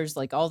flares,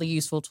 like all the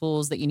useful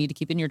tools that you need to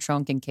keep in your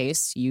trunk in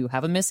case you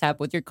have a mishap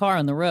with your car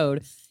on the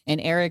road.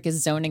 And Eric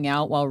is zoning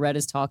out while Red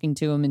is talking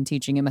to him and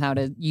teaching him how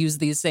to use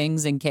these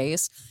things in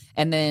case.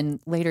 And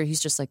then later he's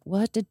just like,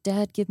 what did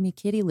Dad give me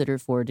kitty litter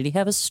for? Did he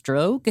have a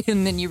stroke?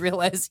 And then you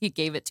realize he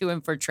gave it to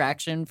him for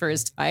traction for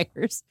his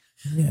tires.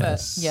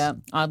 Yes. But yeah,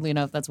 oddly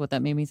enough, that's what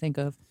that made me think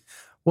of.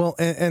 Well,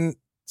 and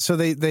so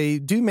they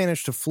do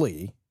manage to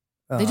flee.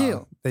 They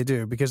do. They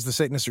do, because the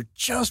Satanists are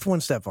just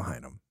one step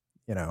behind them,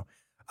 you know.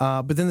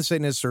 But then the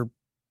Satanists are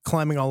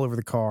climbing all over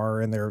the car,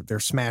 and they're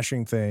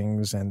smashing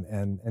things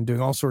and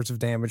doing all sorts of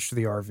damage to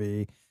the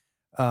RV.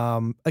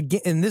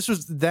 Again, and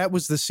that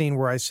was the scene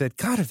where I said,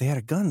 God, if they had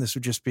a gun, this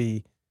would just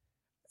be,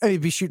 it'd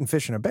be shooting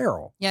fish in a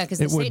barrel. Yeah, because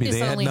the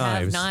Satanists only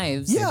have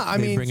knives. Yeah, I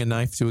mean, bring a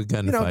knife to a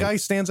gunfight. You know, a guy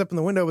stands up in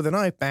the window with a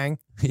knife, bang,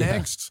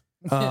 next.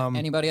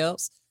 Anybody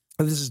else?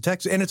 This is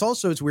Texas, and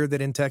it's weird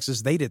that in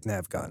Texas they didn't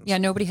have guns. Yeah,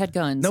 nobody had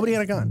guns. Nobody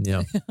had a gun.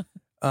 Yeah.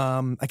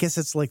 I guess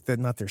it's like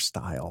not their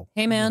style.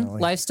 Hey man, you know,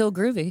 like, life's still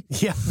groovy.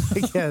 Yeah, I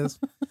guess.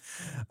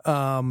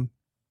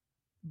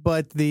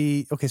 But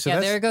so yeah,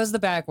 there goes the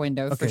back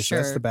window for so sure.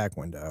 that's the back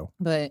window.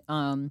 But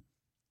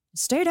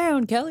stay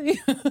down, Kelly.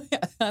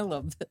 I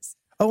love this.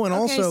 Oh, and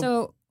Okay, also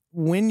so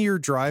when you're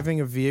driving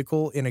a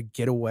vehicle in a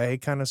getaway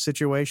kind of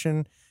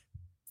situation,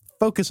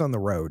 focus on the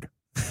road.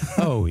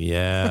 Oh,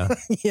 yeah.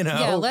 You know,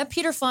 yeah, let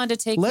Peter Fonda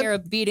take care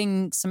of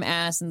beating some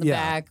ass in the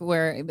back,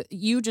 where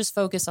you just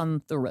focus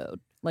on the road.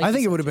 Like I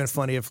think it would have been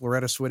funny if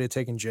Loretta Swit had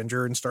taken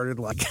Ginger and started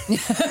like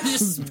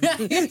just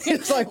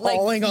it's like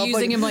hauling up,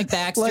 using him like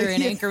Baxter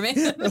and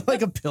Anchorman,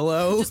 like a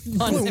pillow, just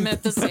punt him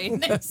at the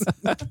Satanists.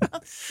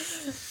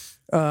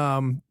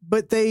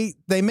 But they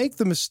make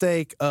the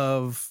mistake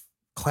of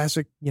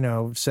classic,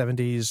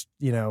 70s,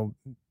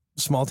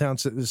 small town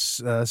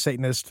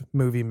Satanist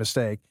movie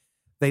mistake.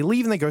 They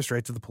leave and they go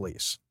straight to the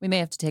police. We may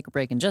have to take a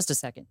break in just a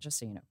second, just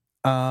so you know.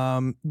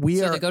 So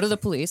they go to the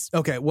police.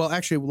 Okay, well,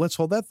 actually, let's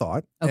hold that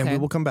thought, and we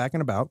will come back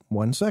in about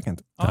 1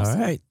 second. Awesome.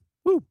 All right.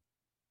 Woo.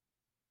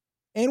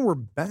 And we're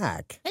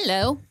back.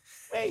 Hello.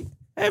 Wait,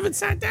 I haven't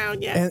sat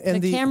down yet.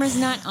 And the camera's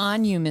not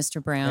on you,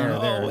 Mr.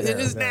 Brown. It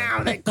is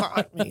now. They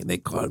caught me. They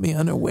caught me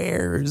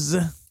unawares.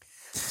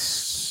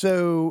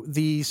 So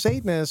the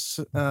Satanists,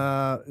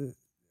 or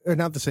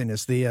not the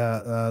Satanists, the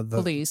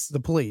police. The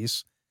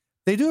police.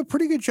 They do a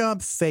pretty good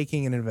job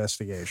faking an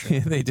investigation. Yeah,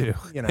 they do.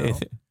 You know,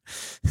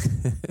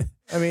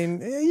 I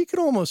mean, you could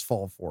almost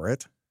fall for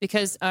it.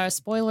 Because,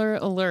 spoiler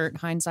alert,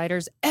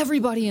 hindsighters,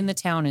 everybody in the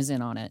town is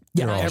in on it.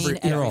 Yeah,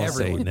 they're all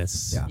everyone.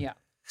 Satanists. Yeah.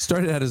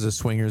 Started out as a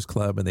swingers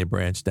club, and they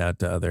branched out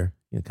to other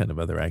kind of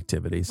other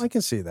activities. I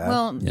can see that.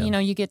 Well,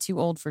 you get too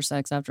old for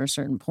sex after a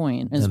certain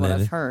point, is And what then-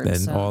 I've heard. Then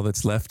so. all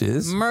that's left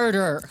is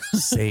Murder.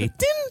 Satan.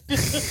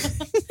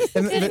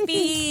 And Could it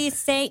be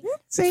Satan?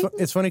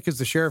 it's funny because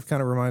the sheriff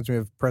kind of reminds me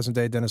of present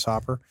day Dennis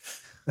Hopper.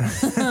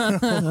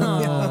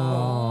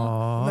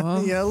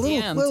 Aww. Yeah, a little,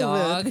 Damn, little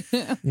dog.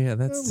 bit. Yeah,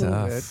 that's A little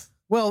tough. bit.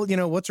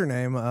 Well, what's her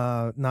name?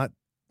 Not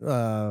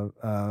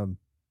Loretta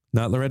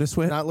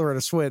Swit? not Loretta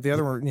Swit. The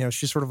other one,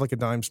 she's sort of like a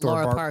dime store.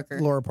 Laura Parker.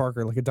 Laura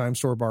Parker, like a dime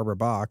store Barbara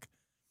Bach.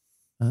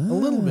 A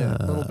little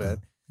bit.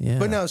 Yeah.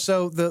 But no,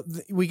 so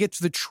we get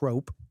to the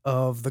trope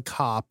of the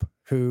cop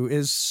who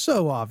is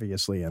so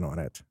obviously in on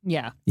it.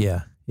 Yeah.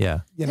 Yeah.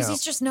 Because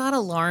he's just not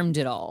alarmed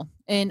at all.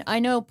 And I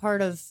know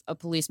part of a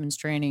policeman's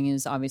training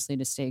is obviously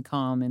to stay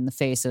calm in the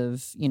face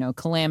of,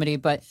 calamity,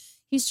 but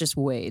he's just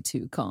way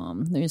too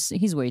calm.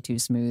 He's way too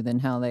smooth in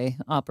how they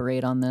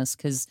operate on this,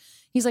 because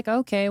he's like,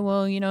 okay,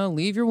 well,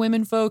 leave your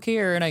women folk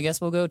here, and I guess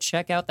we'll go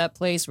check out that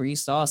place where you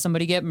saw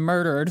somebody get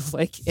murdered.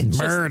 Like, it's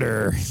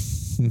Murder.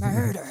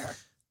 murder.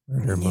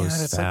 Murder Yeah, and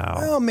most it's like,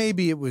 foul. well,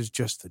 maybe it was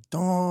just a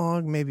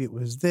dog. Maybe it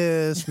was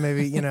this.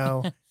 Maybe,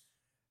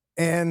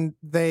 and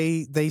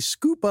they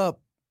scoop up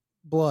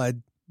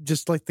blood,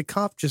 just like the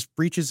cop just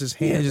reaches his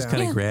hand just down.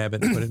 kind of grab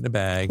it and put it in a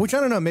bag. Which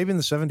I don't know. Maybe in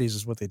the 70s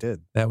is what they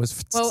did. That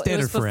was Well, it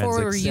standard was before we were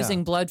forensics.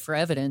 using blood for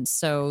evidence,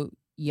 so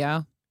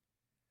yeah.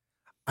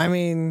 I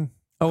mean,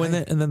 Oh, and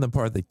then the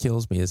part that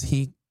kills me is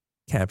he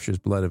captures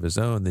blood of his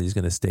own that he's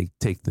going to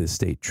take to the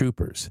state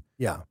troopers.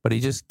 yeah. But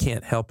he just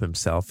can't help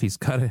himself. He's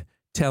got to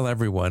tell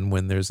everyone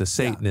when there's a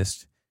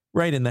Satanist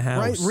right in the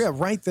house.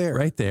 Right there.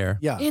 Right there.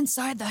 Yeah.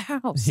 Inside the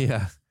house.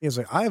 Yeah. He's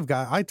like,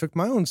 I took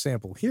my own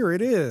sample. Here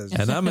it is.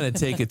 And I'm going to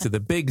take it to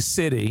the big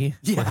city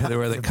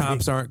where the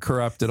cops aren't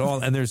corrupt at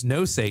all. And there's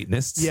no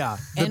Satanists. Yeah.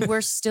 And we're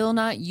still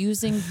not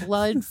using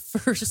blood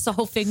for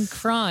solving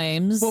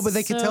crimes. Well, but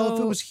they could tell if it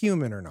so- was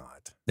human or not.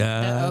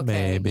 Okay,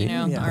 Maybe.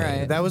 all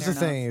right. That was fair the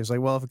thing. It was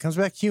like, well, if it comes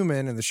back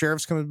human and the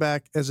sheriff's coming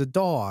back as a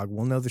dog,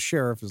 we'll know the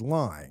sheriff is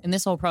lying. And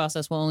this whole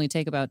process will only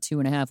take about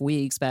 2.5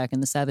 weeks back in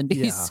the 70s.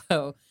 Yeah.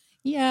 So,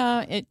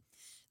 yeah,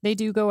 they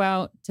do go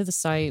out to the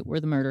site where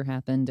the murder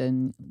happened.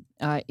 And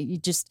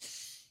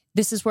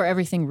this is where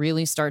everything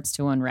really starts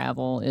to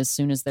unravel as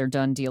soon as they're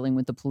done dealing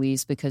with the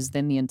police, because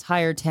then the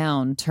entire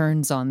town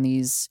turns on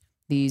these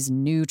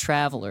new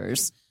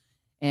travelers.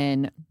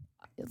 And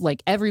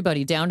like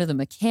everybody, down to the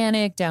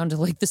mechanic, down to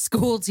like the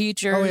school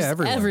teachers. Oh yeah,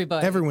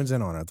 everybody. Everyone's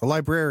in on it. The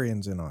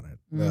librarian's in on it.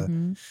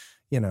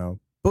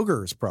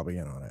 Booger's probably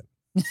in on it.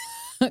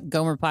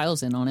 Gomer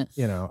Pyle's in on it.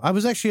 I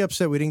was actually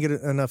upset we didn't get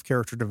enough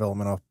character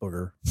development off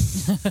Booger.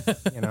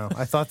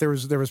 I thought there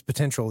was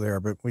potential there,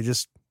 but we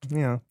just,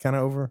 kind of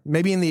over.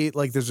 Maybe in the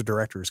there's a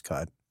director's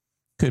cut.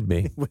 Could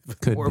be.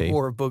 Could be.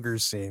 Or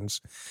Booger's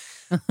scenes.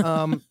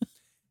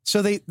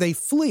 So they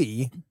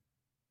flee,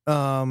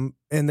 and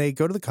they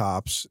go to the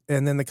cops,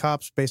 and then the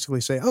cops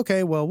basically say,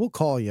 "Okay, well, we'll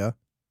call you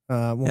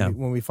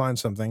when we find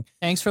something."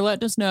 Thanks for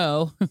letting us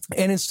know.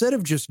 And instead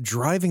of just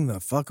driving the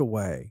fuck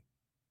away,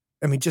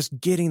 I mean, just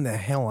getting the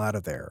hell out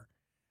of there,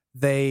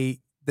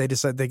 they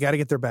decide they got to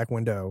get their back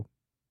window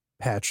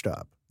patched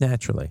up.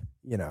 Naturally.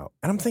 And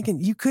I'm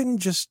thinking you couldn't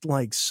just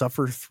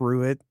suffer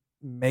through it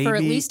maybe for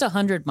at least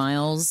 100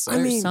 miles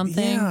or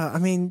something. Yeah, I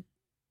mean,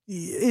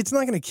 it's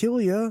not going to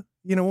kill you.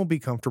 It won't be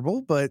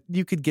comfortable, but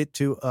you could get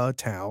to a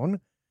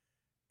town.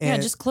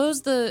 And just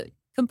close the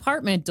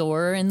compartment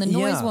door and the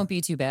noise won't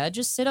be too bad.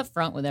 Just sit up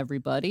front with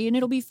everybody and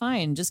it'll be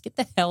fine. Just get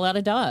the hell out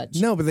of Dodge.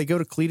 No, but they go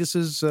to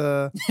Cletus's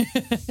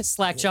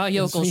Slackjaw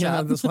Yokel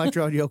shop. The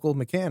Slackjaw Yokel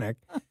mechanic,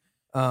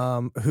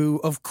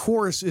 who of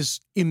course is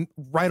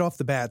right off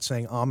the bat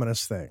saying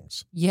ominous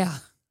things. Yeah.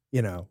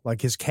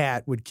 Like his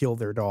cat would kill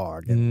their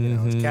dog, and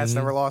his cat's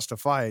never lost a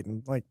fight,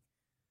 and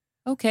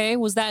okay,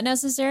 was that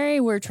necessary?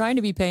 We're trying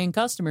to be paying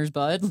customers,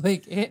 bud.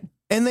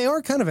 And they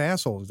are kind of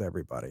assholes to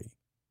everybody.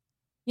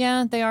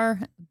 Yeah, they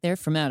are. They're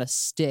from out of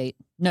state.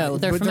 No,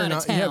 they're from out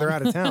of town. Yeah, they're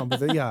out of town, but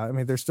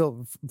they're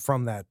still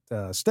from that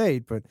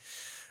state. But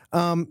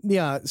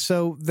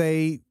so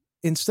they,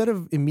 instead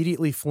of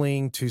immediately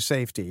fleeing to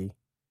safety,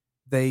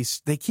 they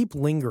keep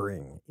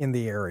lingering in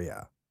the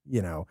area.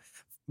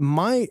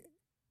 My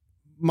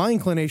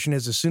inclination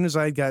is, as soon as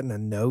I had gotten a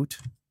note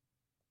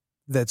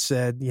that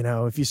said,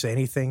 if you say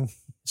anything,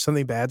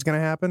 something bad's going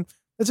to happen,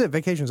 that's it.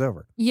 Vacation's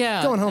over.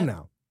 Yeah. Going home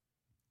now.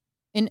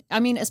 And I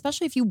mean,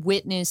 especially if you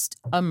witnessed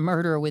a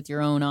murder with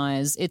your own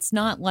eyes, it's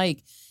not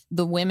like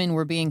the women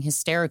were being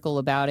hysterical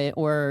about it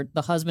or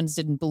the husbands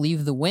didn't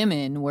believe the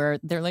women, where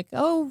they're like,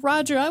 oh,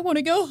 Roger, I want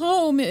to go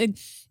home.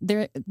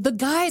 The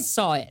guys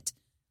saw it.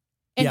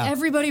 And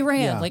everybody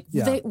ran.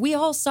 We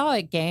all saw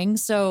it, gang.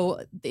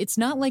 So it's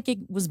not like it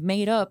was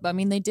made up. I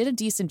mean, they did a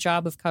decent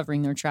job of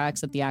covering their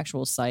tracks at the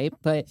actual site,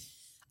 but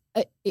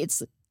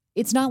it's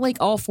not like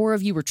all four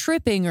of you were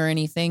tripping or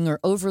anything or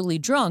overly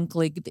drunk.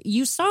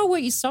 You saw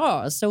what you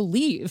saw, so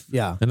leave.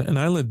 Yeah. And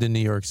I lived in New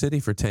York City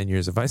for 10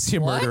 years. If I see a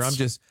murder,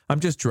 I'm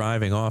just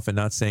driving off and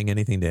not saying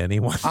anything to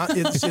anyone.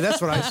 See,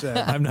 that's what I said.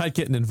 I'm not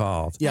getting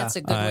involved. Yeah. That's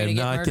a good way to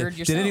get murdered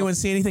yourself. Did anyone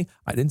see anything?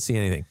 I didn't see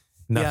anything.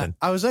 Nothing.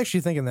 Yeah, I was actually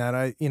thinking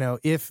that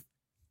if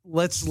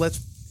let's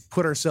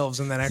put ourselves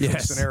in that actual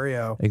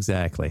scenario.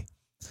 Exactly.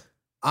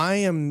 I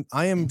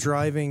am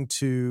driving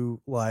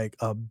to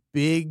a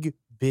big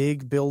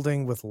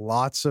building with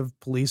lots of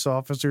police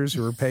officers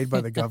who are paid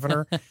by the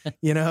governor.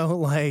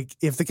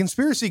 If the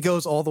conspiracy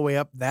goes all the way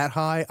up that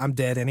high, I'm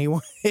dead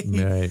anyway.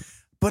 Right.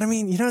 But I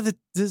mean,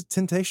 the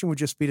temptation would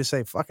just be to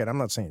say, fuck it, I'm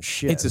not saying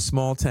shit. It's a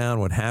small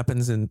town. What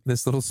happens in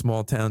this little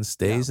small town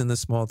stays in the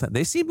small town.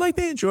 They seemed like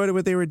they enjoyed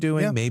what they were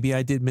doing. Yeah. Maybe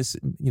I did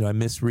I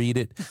misread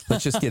it.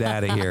 Let's just get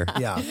out of here.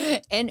 Yeah.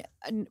 And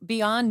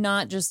beyond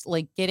not just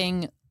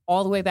getting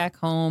all the way back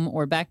home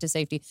or back to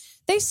safety,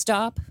 they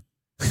stop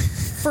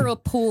for a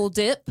pool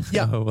dip.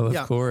 Yeah. Oh, well,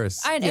 of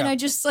course. And I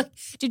just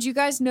did you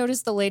guys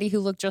notice the lady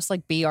who looked just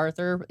like B.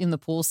 Arthur in the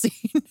pool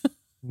scene?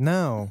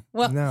 No.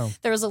 Well, no.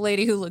 There was a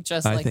lady who looked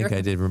just like her.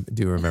 I think I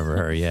do remember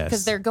her, yes.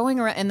 Because they're going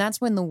around, and that's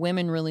when the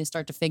women really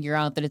start to figure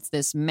out that it's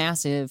this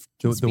massive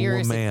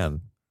conspiracy. The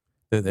woman.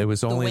 It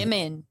was only...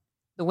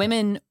 The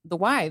women, the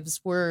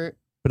wives were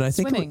but I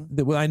think swimming.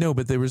 I know,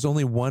 but there was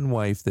only one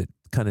wife that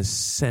kind of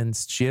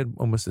sensed, she had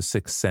almost a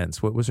sixth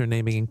sense. What was her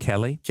name again?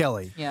 Kelly?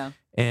 Yeah.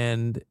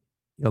 And...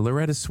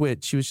 Loretta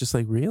Swit, she was just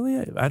like, really?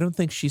 I don't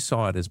think she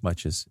saw it as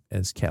much as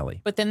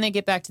Kelly. But then they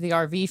get back to the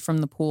RV from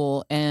the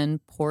pool, and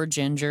poor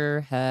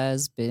Ginger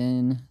has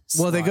been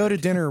slaughtered. Well, they go to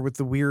dinner with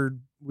the weirdo.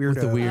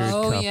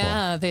 Oh, couple.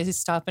 yeah. They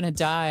stop in a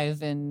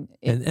dive. And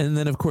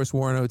then, of course,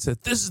 Warren Oates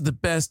said, this is the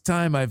best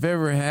time I've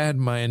ever had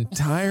in my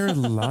entire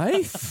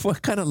life.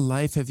 What kind of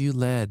life have you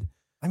led?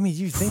 I mean,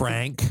 you think...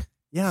 Frank.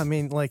 Yeah, I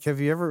mean, have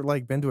you ever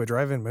been to a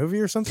drive-in movie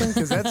or something?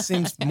 Because that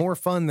seems more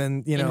fun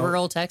than in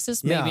rural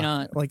Texas. Maybe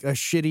not like a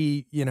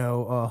shitty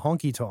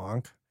honky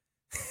tonk.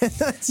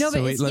 Let's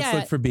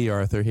look for B.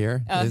 Arthur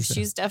here.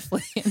 She's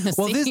definitely in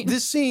the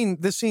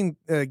scene. This scene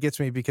gets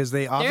me because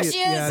they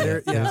obviously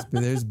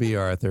there's B.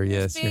 Arthur.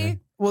 Yes.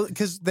 Well,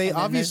 because they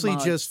obviously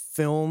just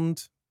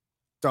filmed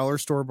Dollar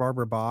Store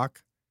Barbara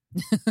Bach.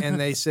 And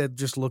they said,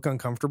 just look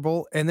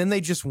uncomfortable. And then they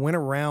just went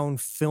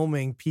around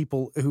filming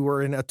people who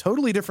were in a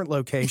totally different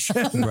location.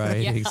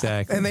 Right,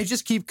 exactly. And they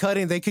just keep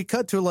cutting. They could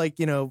cut to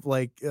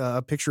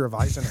a picture of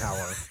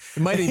Eisenhower. It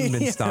might have even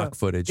been stock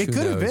footage. It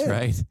could have been.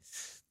 Right?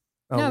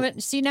 No,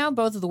 but see, now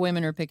both of the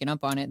women are picking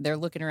up on it. They're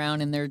looking around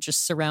and they're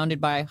just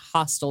surrounded by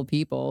hostile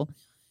people.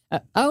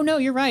 Oh, no,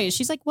 you're right.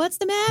 She's like, what's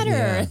the matter?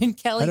 Yeah. And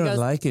Kelly I don't goes,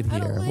 like it "I here.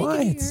 don't like Why?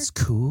 it here." It's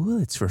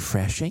cool. It's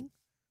refreshing.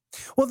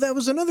 Well, that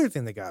was another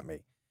thing that got me.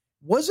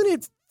 Wasn't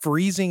it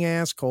freezing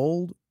ass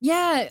cold?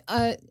 Yeah,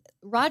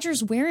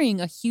 Roger's wearing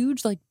a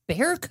huge like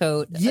bear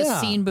coat Yeah. a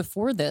scene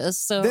before this.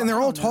 So Then they're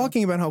I all don't know.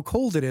 talking about how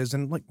cold it is,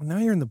 and like now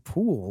you're in the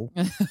pool.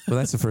 Well,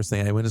 that's the first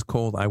thing. When it's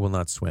cold, I will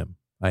not swim.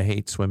 I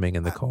hate swimming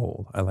in the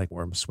cold. I like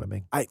warm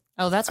swimming.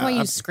 Oh, that's why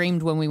you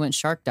screamed when we went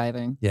shark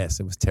diving. Yes,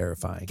 it was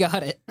terrifying.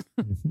 Got it.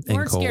 And We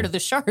weren't cold. scared of the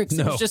sharks. It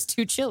No. was just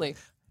too chilly.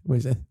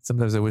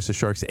 Sometimes I wish the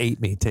sharks ate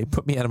me.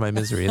 Put me out of my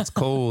misery. It's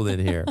cold in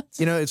here.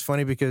 You know, it's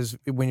funny because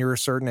when you're a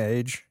certain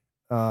age,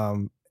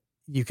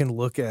 you can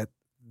look at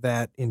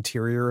that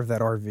interior of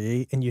that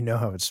RV and you know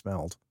how it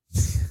smelled.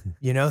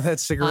 You know that I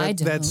cigarette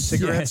don't.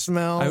 cigarette Yeah.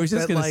 smell. I was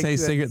just that, going to say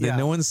that- cigarette. yeah.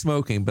 No one's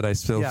smoking, but I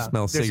still Yeah.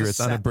 smell There's cigarettes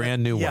on a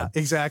brand new Yeah, one.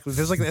 exactly.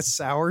 There's like that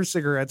sour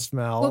cigarette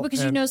smell. Well, because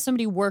you and- know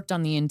somebody worked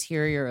on the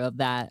interior of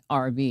that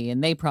RV,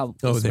 and they probably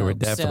Oh, they were smoked.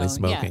 definitely So,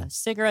 smoking. Yeah,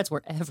 cigarettes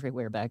were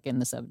everywhere back in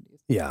the 70s.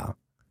 Yeah.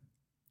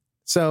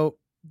 So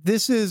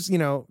this is, you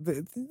know,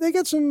 they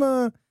got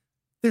some.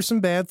 There's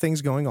some bad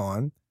things going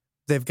on.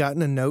 They've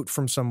gotten a note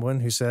from someone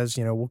who says,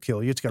 you know, we'll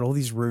kill you. It's got all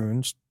these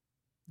runes.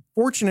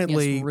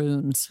 Fortunately, Yes,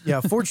 runes.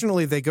 yeah,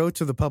 fortunately, they go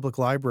to the public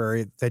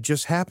library that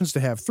just happens to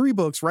have 3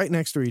 books right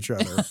next to each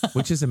other.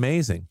 Which is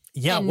amazing.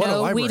 Yeah, And what a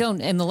no, library. we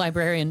don't. And the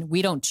librarian,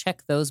 we don't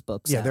check those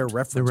books. Yeah, out. they're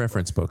reference. The books.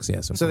 reference books,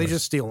 yes. of So they course.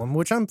 just steal them,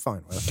 which I'm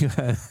fine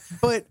with.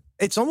 But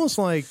it's almost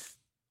like,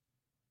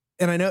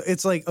 and I know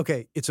it's like,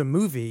 okay, it's a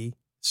movie,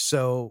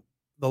 so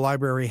the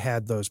library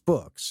had those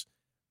books.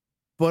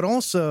 But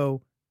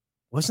also,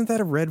 wasn't that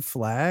a red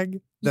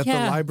flag that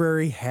Yeah. the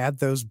library had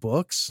those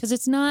books? because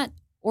it's not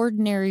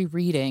ordinary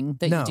reading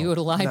that No, you do at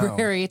a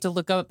library to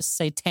look up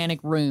satanic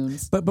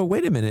runes. But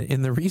wait a minute.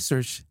 In the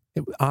research,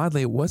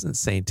 oddly, it wasn't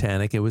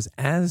satanic. It was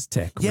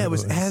Aztec. Yeah, it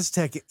was runes.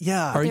 Aztec.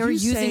 Yeah. Are They were you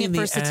using saying it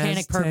for the satanic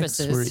Aztecs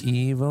purposes. Were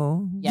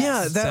evil. Yes.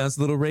 Yeah, that, Sounds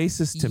a little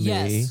racist to me.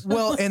 Yes.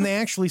 well, and they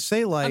actually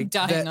say like I'm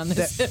dying that, on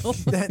this hill.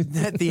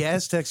 that the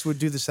Aztecs would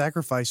do the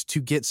sacrifice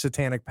to get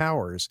satanic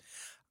powers.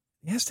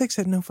 The Aztecs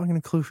had no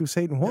fucking clue who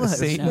Satan was.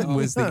 Satan No.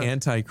 was the Huh.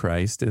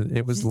 Antichrist.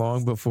 It was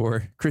long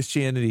before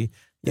Christianity,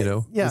 Yeah.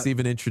 was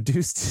even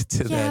introduced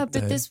to that. Yeah,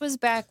 but this was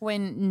back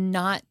when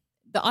not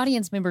the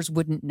audience members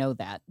wouldn't know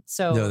that.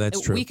 So No, that's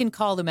true. we can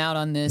call them out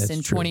on this That's in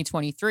true.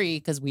 2023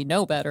 because we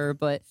know better.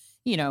 But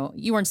you know,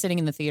 you weren't sitting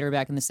in the theater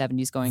back in the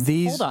 70s going,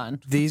 "Hold on."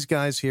 These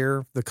guys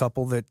here, the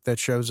couple that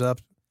shows up,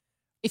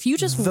 If you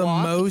just the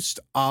walk, most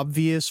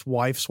obvious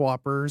wife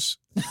swappers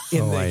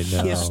in Oh, the I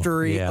know.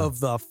 history Yeah. of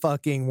the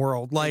fucking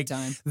world. Like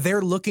time.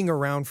 they're looking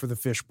around for the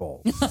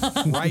fishbowl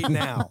right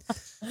now.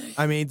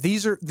 I mean,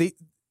 these are the,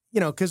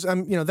 you know, because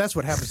that's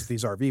what happens at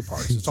these RV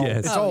parks. It's all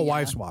Yes. it's Oh, all yeah.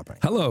 wife swapping.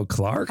 Hello,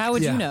 Clark. how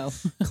would Yeah. you know?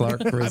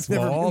 Clark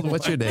Griswold.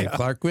 What's your name?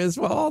 Clark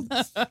Griswold?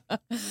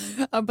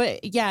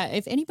 But yeah,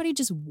 if anybody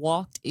just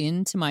walked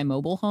into my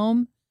mobile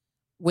home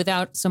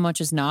without so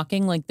much as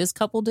knocking like this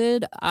couple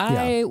did,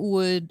 I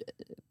would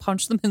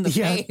punch them in the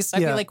Yeah, face.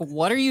 I'd yeah. be like,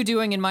 "What are you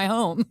doing in my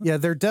home?" Yeah,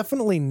 they're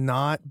definitely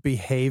not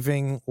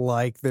behaving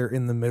like they're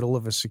in the middle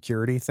of a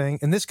security thing.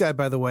 And this guy,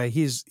 by the way,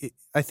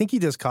 I think he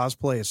does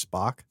cosplay as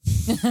Spock.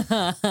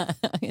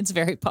 It's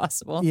very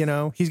possible. You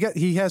know, he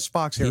has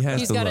Spock's haircut. He has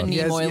He's the got a look.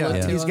 Nimoy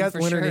look to He's him got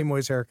for Leonard sure,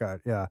 Nimoy's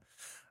haircut. Yeah.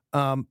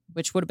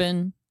 which would have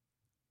been,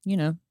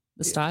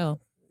 the style.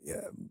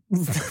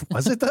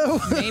 Was it though?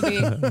 Maybe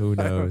Who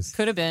knows?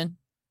 could have been.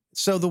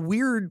 So the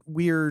weird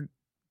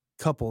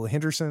couple, the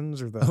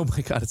Hendersons or the Oh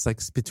my God! It's like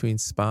between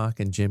Spock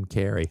and Jim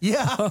Carrey.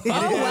 Yeah. it Oh, is.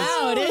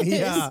 wow, it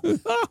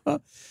is. Yeah.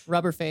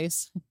 Rubber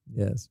face.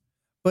 Yes.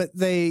 But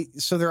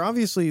they're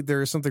obviously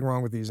there is something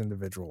wrong with these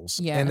individuals.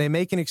 Yeah. And they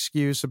make an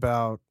excuse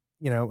about,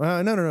 no,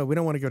 we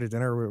don't want to go to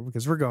dinner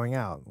because we're going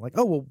out. Like,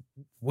 oh, well,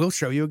 we'll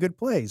show you a good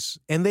place.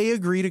 And they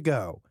agree to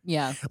go.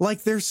 Yeah,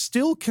 Like they're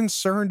still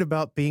concerned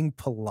about being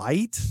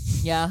polite.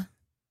 yeah.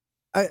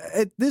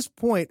 At this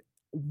point,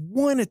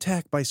 one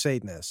attack by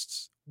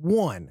Satanists,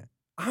 one.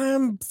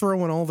 I'm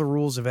throwing all the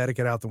rules of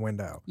etiquette out the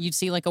window. You'd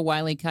see like a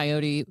Wile E.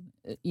 Coyote,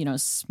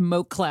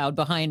 smoke cloud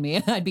behind me,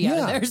 and I'd be out of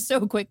Yeah. there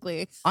so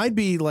quickly. I'd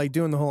be like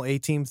doing the whole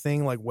A-team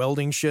thing, like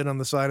welding shit on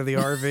the side of the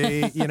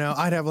RV.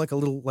 I'd have like a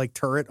little like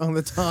turret on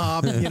the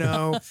top,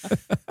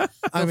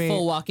 I The mean,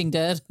 full Walking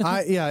Dead.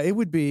 it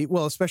would be,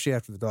 well, especially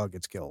after the dog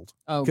gets killed.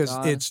 Oh Because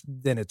God.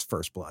 it's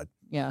first blood,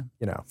 Yeah,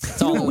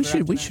 It's all we over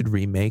should after we that. should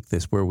remake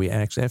this where we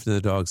actually, after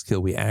the dog's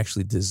kill, we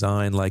actually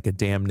design like a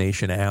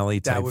Damnation Alley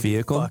that type would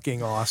vehicle. be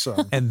fucking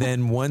awesome. And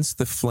then once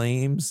the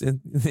flames,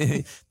 and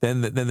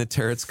then the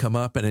turrets come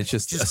up, and it's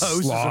just a hoses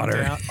them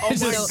slaughter. down. Oh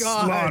It's my just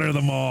God. slaughter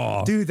them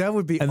all, Dude, that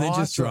would be and then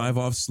awesome. just drive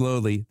off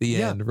slowly. The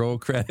Yeah. end. Roll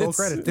credits. Roll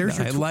credit. There's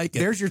your I like it.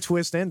 There's your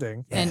twist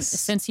ending. And Yes.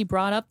 since he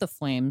brought up the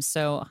flames,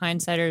 so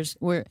hindsighters,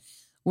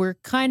 we're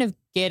kind of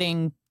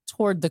getting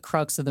toward the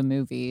crux of the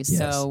movie. Yes.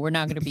 So we're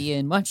not going to be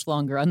in much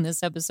longer on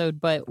this episode.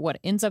 But what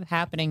ends up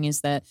happening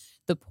is that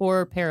the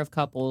poor pair of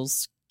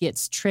couples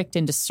gets tricked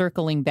into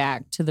circling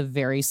back to the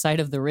very site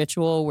of the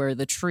ritual where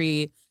the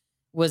tree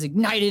was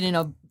ignited in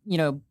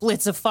a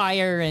blitz of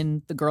fire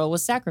and the girl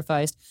was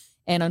sacrificed.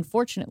 And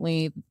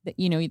unfortunately,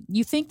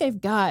 you think they've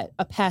got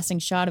a passing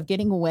shot of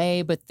getting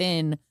away, but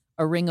then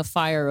a ring of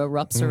fire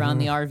erupts around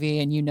the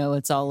RV and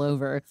it's all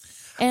over.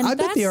 And I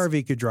bet the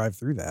RV could drive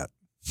through that.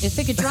 If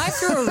it could drive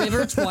through a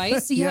river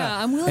twice,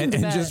 I'm willing to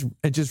bet.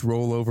 And just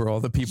roll over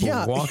all the people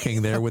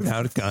walking there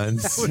without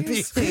guns.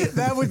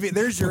 That would be.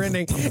 There's your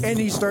ending. And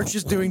he starts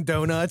just doing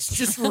donuts,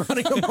 just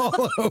running them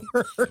all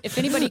over. If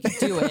anybody could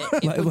do it,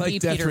 it would like be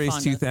Death Peter Race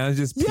Fonda. 2000,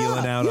 just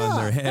peeling out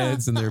on their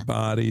heads and their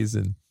bodies.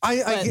 And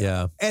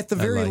at the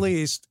very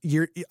least,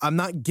 I'm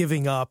not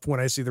giving up when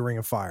I see the Ring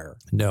of Fire.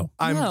 No.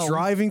 I'm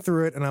driving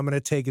through it, and I'm going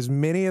to take as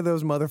many of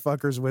those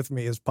motherfuckers with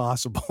me as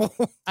possible.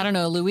 I don't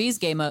know. Louise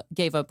gave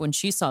up when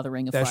she saw the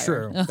Ring of That's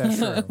Fire. True. That's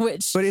true.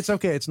 But it's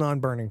okay. It's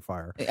non-burning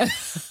fire.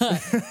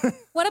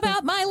 What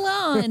about my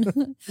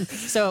lawn?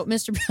 So,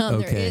 Mr. Brown,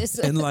 there is...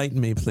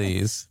 Enlighten me,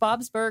 please.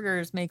 Bob's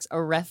Burgers makes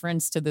a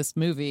reference to this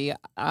movie,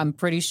 I'm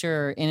pretty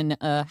sure, in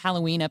a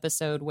Halloween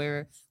episode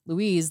where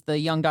Louise, the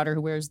young daughter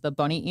who wears the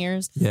bunny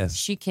ears,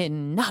 she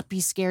cannot be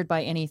scared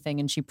by anything,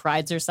 and she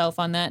prides herself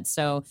on that.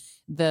 So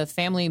the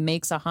family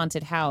makes a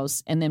haunted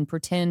house and then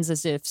pretends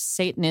as if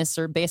Satanists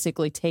are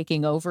basically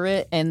taking over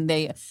it, and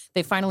they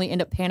finally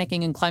end up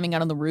panicking and climbing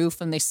out on the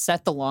roof, and they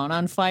set the lawn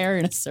on fire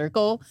in a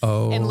circle.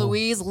 And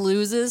Louise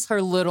loses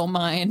her little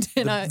mind.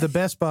 And the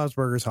best Bob's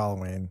Burgers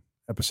Halloween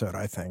episode,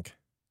 I think.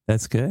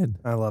 That's good.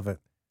 I love it.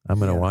 I'm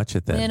going to watch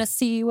it then. And I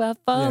see you I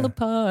fall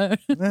apart.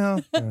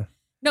 Well,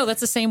 No,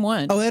 that's the same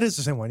one. Oh, that is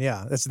the same one.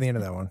 Yeah, that's the end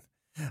of that one.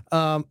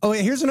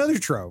 Here's another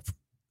trope.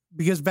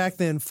 Because back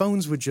then,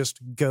 phones would just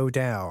go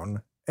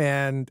down.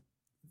 And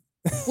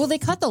well, they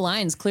cut the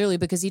lines clearly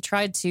because he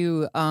tried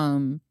to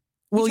to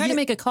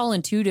make a call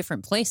in 2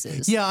 different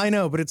places. Yeah, I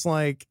know. But it's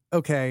like,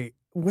 okay,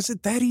 was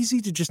it that easy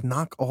to just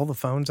knock all the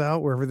phones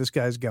out wherever this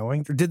guy's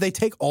going? Or did they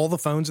take all the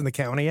phones in the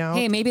county out?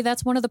 Hey, maybe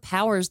that's one of the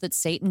powers that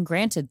Satan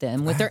granted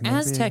them with their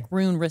Aztec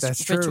rune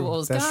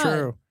rituals. That's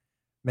true.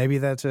 Maybe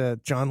that's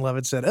John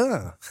Lovett said,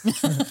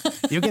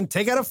 you can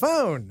take out a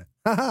phone.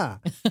 I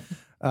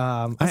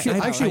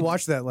actually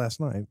watched that last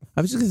night.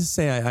 I was just going to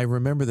say, I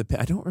remember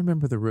I don't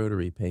remember the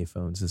rotary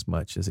payphones as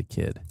much as a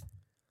kid,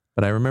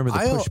 but I remember the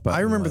push button.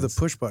 I remember ones. the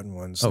push button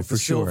ones. Oh, like for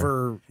sure.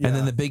 Silver, and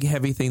then the big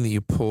heavy thing that you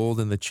pulled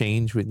and the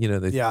change would,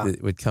 that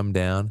would come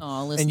down.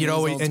 Oh, and you'd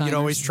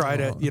always try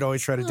to do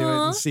it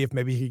and see if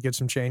maybe you could get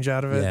some change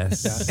out of it.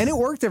 Yes. Yeah. And it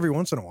worked every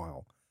once in a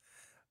while.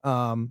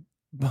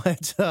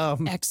 But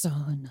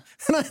Exxon.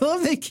 And I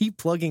love they keep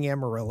plugging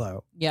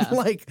Amarillo. Yeah.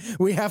 Like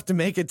we have to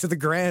make it to the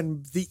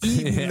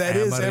Eden that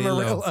is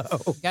Amarillo.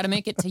 Got to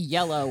make it to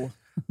yellow.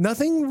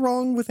 Nothing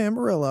wrong with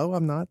Amarillo.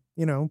 I'm not,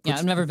 Yeah,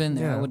 I've never been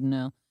there. I wouldn't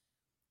know.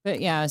 But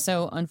yeah,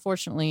 so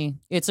unfortunately,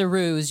 it's a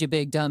ruse, you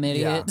big dumb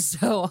idiot. Yeah.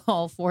 So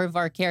all 4 of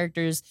our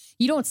characters,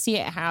 you don't see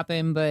it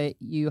happen, but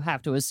you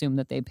have to assume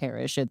that they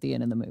perish at the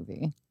end of the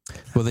movie.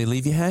 Well, they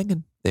leave you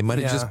hanging. They might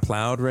have just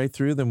plowed right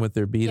through them with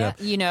their beat up.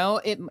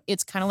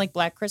 It's kind of like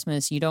Black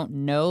Christmas. You don't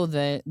know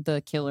that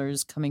the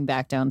killer's coming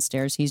back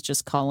downstairs. He's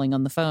just calling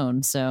on the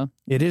phone. So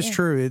it is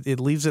true. It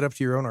leaves it up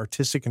to your own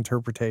artistic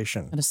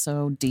interpretation. It is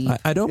so deep.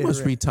 I'd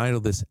almost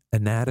retitle this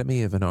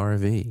Anatomy of an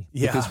RV.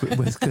 Yeah.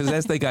 Because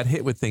as they got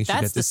hit with things, you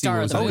got to see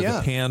what was under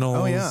the panels.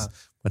 Oh, yeah.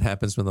 What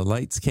happens when the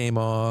lights came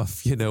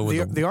off? The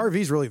RV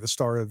is really the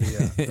star of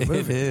the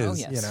movie. It is. Oh,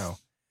 yes.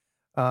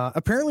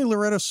 Apparently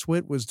Loretta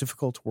Swit was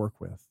difficult to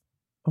work with.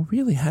 Oh,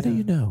 really? How do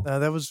you know?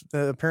 That was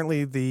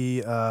apparently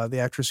the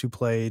actress who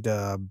played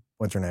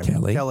what's her name?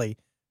 Kelly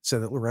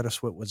said that Loretta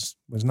Swit was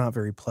not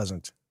very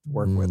pleasant to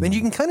work with, and you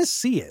can kind of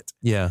see it.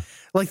 Yeah,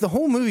 like the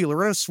whole movie,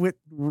 Loretta Swit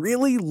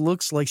really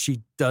looks like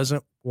she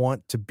doesn't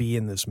want to be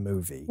in this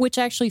movie, which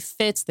actually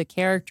fits the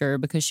character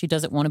because she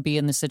doesn't want to be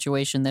in the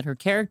situation that her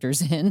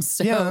character's in.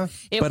 So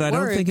but I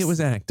don't think it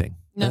was acting.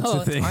 No,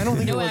 that's the thing. I don't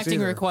think no it was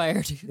acting either.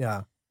 required.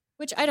 Yeah,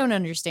 which I don't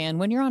understand.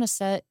 When you're on a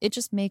set, it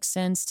just makes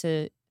sense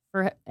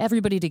for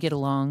everybody to get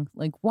along.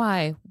 Like,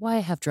 why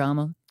have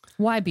drama?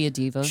 Why be a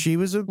diva?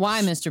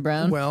 Why, Mr.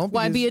 Brown? Well,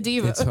 why be a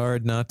diva? It's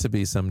hard not to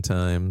be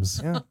sometimes.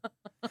 Yeah.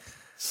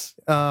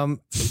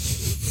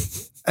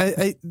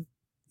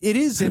 It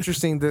is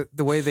interesting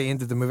the way they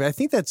ended the movie. I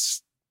think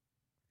that's.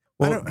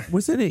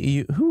 Wasn't it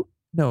you? Who?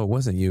 No, it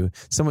wasn't you.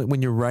 Someone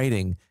when you're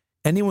writing,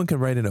 anyone can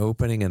write an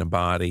opening and a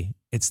body.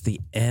 It's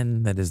the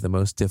end that is the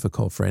most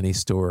difficult for any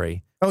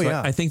story. Oh,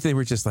 yeah. I think they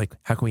were just like,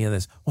 how can we end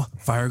this? Well,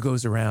 fire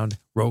goes around,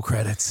 roll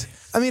credits.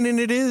 I mean, and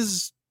it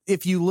is,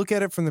 if you look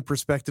at it from the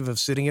perspective of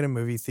sitting in a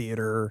movie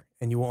theater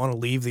and you want to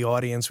leave the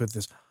audience with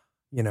this,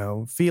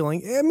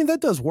 feeling, I mean,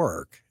 that does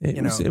work.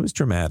 It was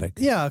dramatic.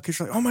 Yeah, because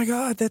you're like, oh my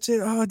God, that's it.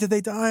 Oh, did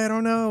they die? I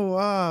don't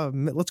know.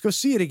 Let's go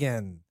see it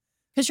again.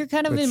 Because you're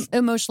kind of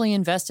emotionally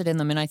invested in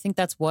them. And I think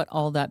that's what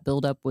all that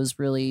buildup was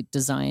really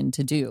designed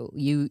to do.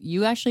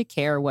 You actually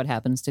care what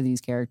happens to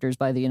these characters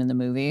by the end of the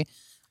movie.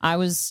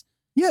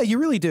 Yeah, you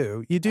really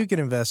do. You do get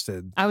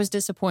invested. I was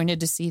disappointed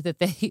to see that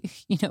they,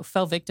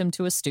 fell victim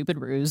to a stupid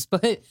ruse.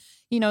 But,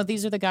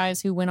 these are the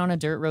guys who went on a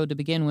dirt road to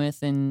begin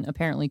with and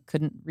apparently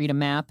couldn't read a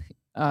map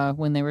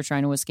when they were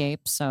trying to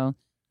escape. So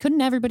couldn't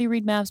everybody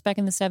read maps back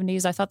in the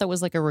 70s? I thought that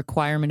was like a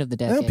requirement of the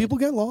decade. Yeah, people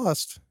get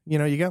lost. You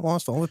know, you get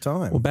lost all the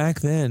time. Well, back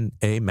then,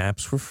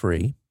 maps were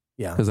free.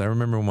 Yeah. Because I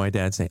remember my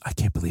dad saying, I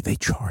can't believe they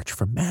charge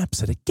for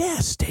maps at a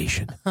gas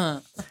station.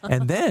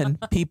 And then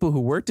people who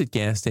worked at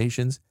gas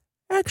stations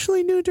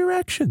actually knew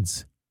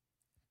directions.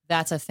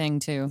 That's a thing,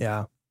 too.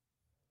 Yeah.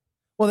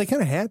 Well, they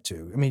kind of had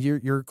to. I mean,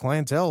 your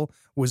clientele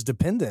was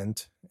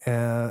dependent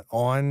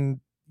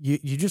on you.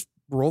 You just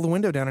roll the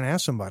window down and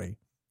ask somebody,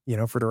 you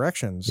know, for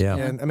directions. Yeah.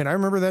 And I mean, I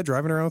remember that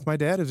driving around with my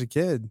dad as a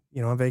kid,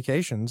 you know, on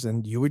vacations,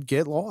 and you would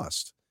get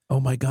lost. Oh,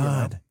 my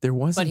God. There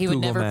wasn't But he would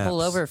Google never Maps. pull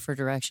over for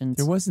directions.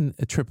 There wasn't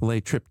a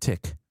AAA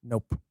triptych.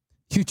 Nope.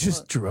 You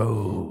just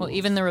drove. Well,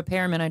 even the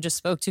repairman I just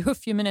spoke to a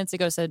few minutes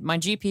ago said, my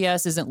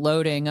GPS isn't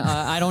loading.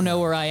 I don't know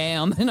where I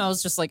am. And I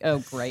was just like, oh,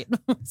 great.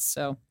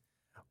 So.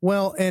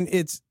 Well, and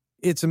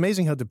it's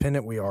amazing how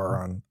dependent we are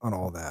on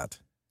all that.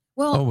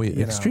 Well, we're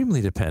extremely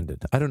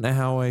dependent. I don't know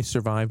how I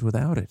survived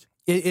without it.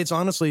 It's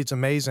honestly, it's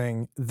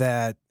amazing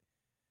that.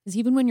 because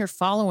even when you're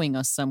following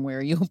us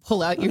somewhere, you'll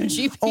pull out your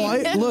GPS.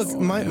 Oh, look,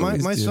 my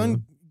always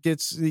son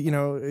gets, you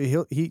know,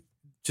 he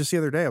just the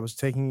other day I was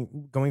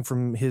going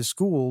from his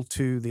school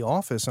to the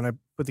office, and I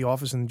put the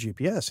office in the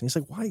GPS, and he's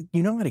like, why?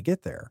 You know how to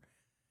get there.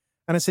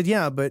 And I said,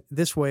 yeah, but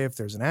this way, if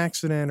there's an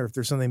accident or if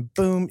there's something,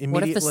 boom, immediately.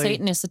 What if the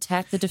Satanists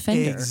attack the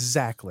defender?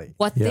 Exactly.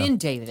 What then,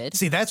 David?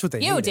 See, that's what they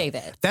needed.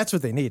 David. That's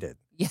what they needed.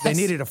 Yes. They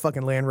needed a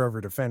fucking Land Rover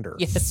Defender.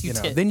 Yes, you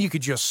know, did. Then you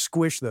could just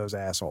squish those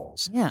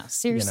assholes. Yeah,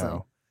 seriously. You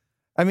know?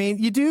 I mean,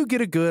 you do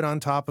get a good on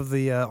top of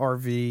the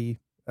RV.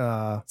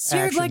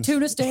 Seared like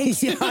tuna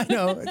steaks. Yeah, I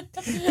know.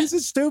 This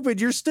is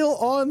stupid. You're still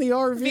on the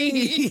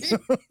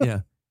RV.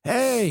 Yeah.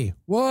 Hey,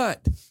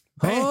 what?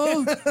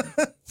 Huh?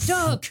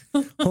 Doug.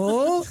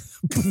 Huh?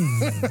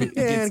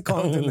 And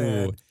Compton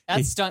there. That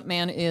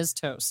stuntman is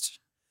toast.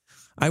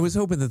 I was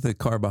hoping that the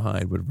car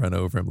behind would run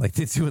over him like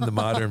they do in the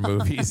modern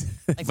movies.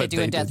 Like they But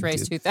do in Death didn't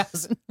Race do-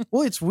 2000.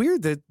 Well, it's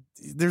weird that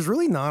there's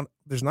not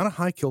a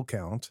high kill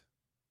count.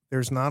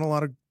 There's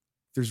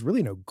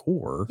really no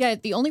gore. Yeah,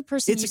 the only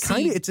person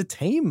It's a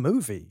tame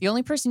movie. the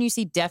only person you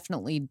see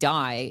definitely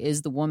die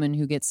is the woman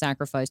who gets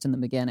sacrificed in the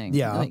beginning.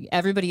 Yeah. Like,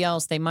 everybody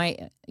else, they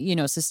might,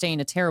 sustain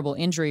a terrible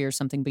injury or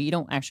something, but you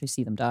don't actually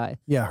see them die.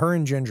 Yeah, her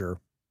and Ginger.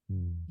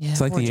 Yeah,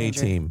 It's like poor the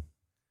Ginger. A-Team.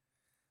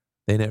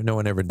 No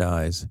one ever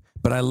dies.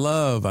 But I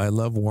love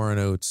Warren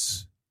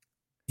Oates'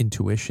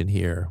 intuition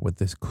here with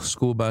this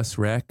school bus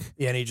wreck.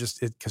 Yeah, and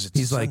because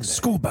He's like,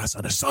 school bus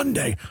on a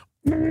Sunday.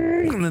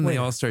 And then they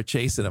all start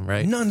chasing him,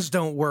 right? nuns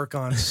don't work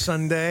on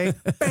Sunday.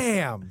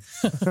 Bam.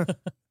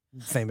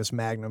 Famous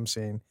Magnum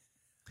scene.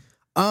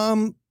 But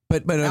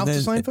Out to then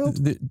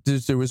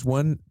Seinfeld? there was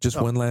one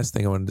last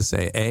thing I wanted to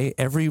say.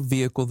 Every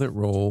vehicle that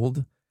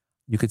rolled,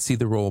 you could see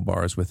the roll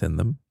bars within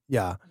them.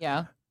 Yeah.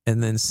 Yeah.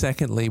 And then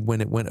secondly,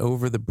 when it went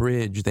over the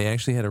bridge, they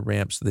actually had a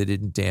ramp so they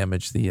didn't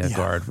damage the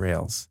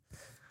guardrails.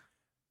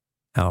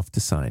 Alf to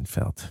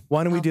Seinfeld.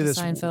 Why don't we Alf do to this?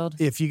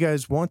 Seinfeld. If you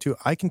guys want to,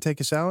 I can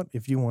take us out.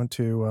 If you want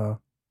to.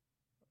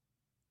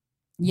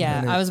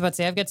 Yeah, wanna- I was about to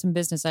say, I've got some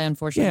business I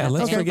unfortunately Yeah, have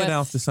let's to handle, forget but-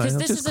 Alf to Seinfeld. Because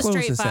this Just is a close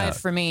straight this 5 out.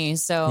 for me.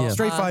 So Yeah.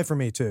 Straight 5 for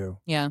me, too.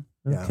 Yeah.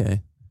 Yeah.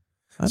 Okay.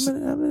 I'm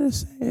gonna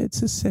say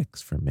it's a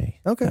 6 for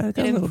me. Okay. Got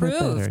a It little bit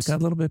better. improved. Got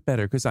a little bit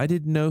better because I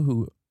didn't know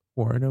who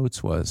Warren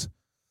Oates was,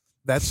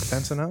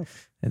 That's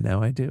enough. and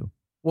now I do.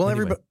 Well,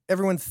 Anyway.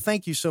 everyone,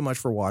 thank you so much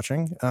for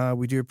watching.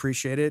 We do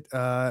appreciate it.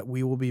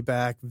 We will be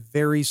back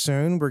very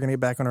soon. We're going to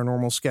get back on our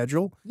normal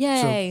schedule.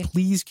 Yay. So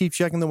please keep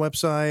checking the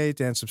website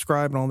and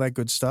subscribe and all that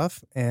good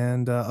stuff.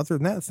 And other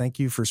than that, thank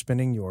you for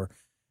spending your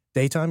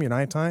daytime, your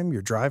nighttime,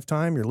 your drive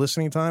time, your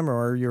listening time,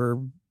 or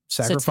your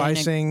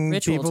sacrificing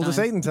ritual people to time.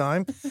 Satan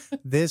time.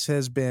 This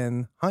has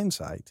been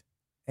Hindsight,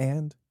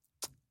 and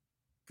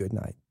good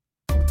night.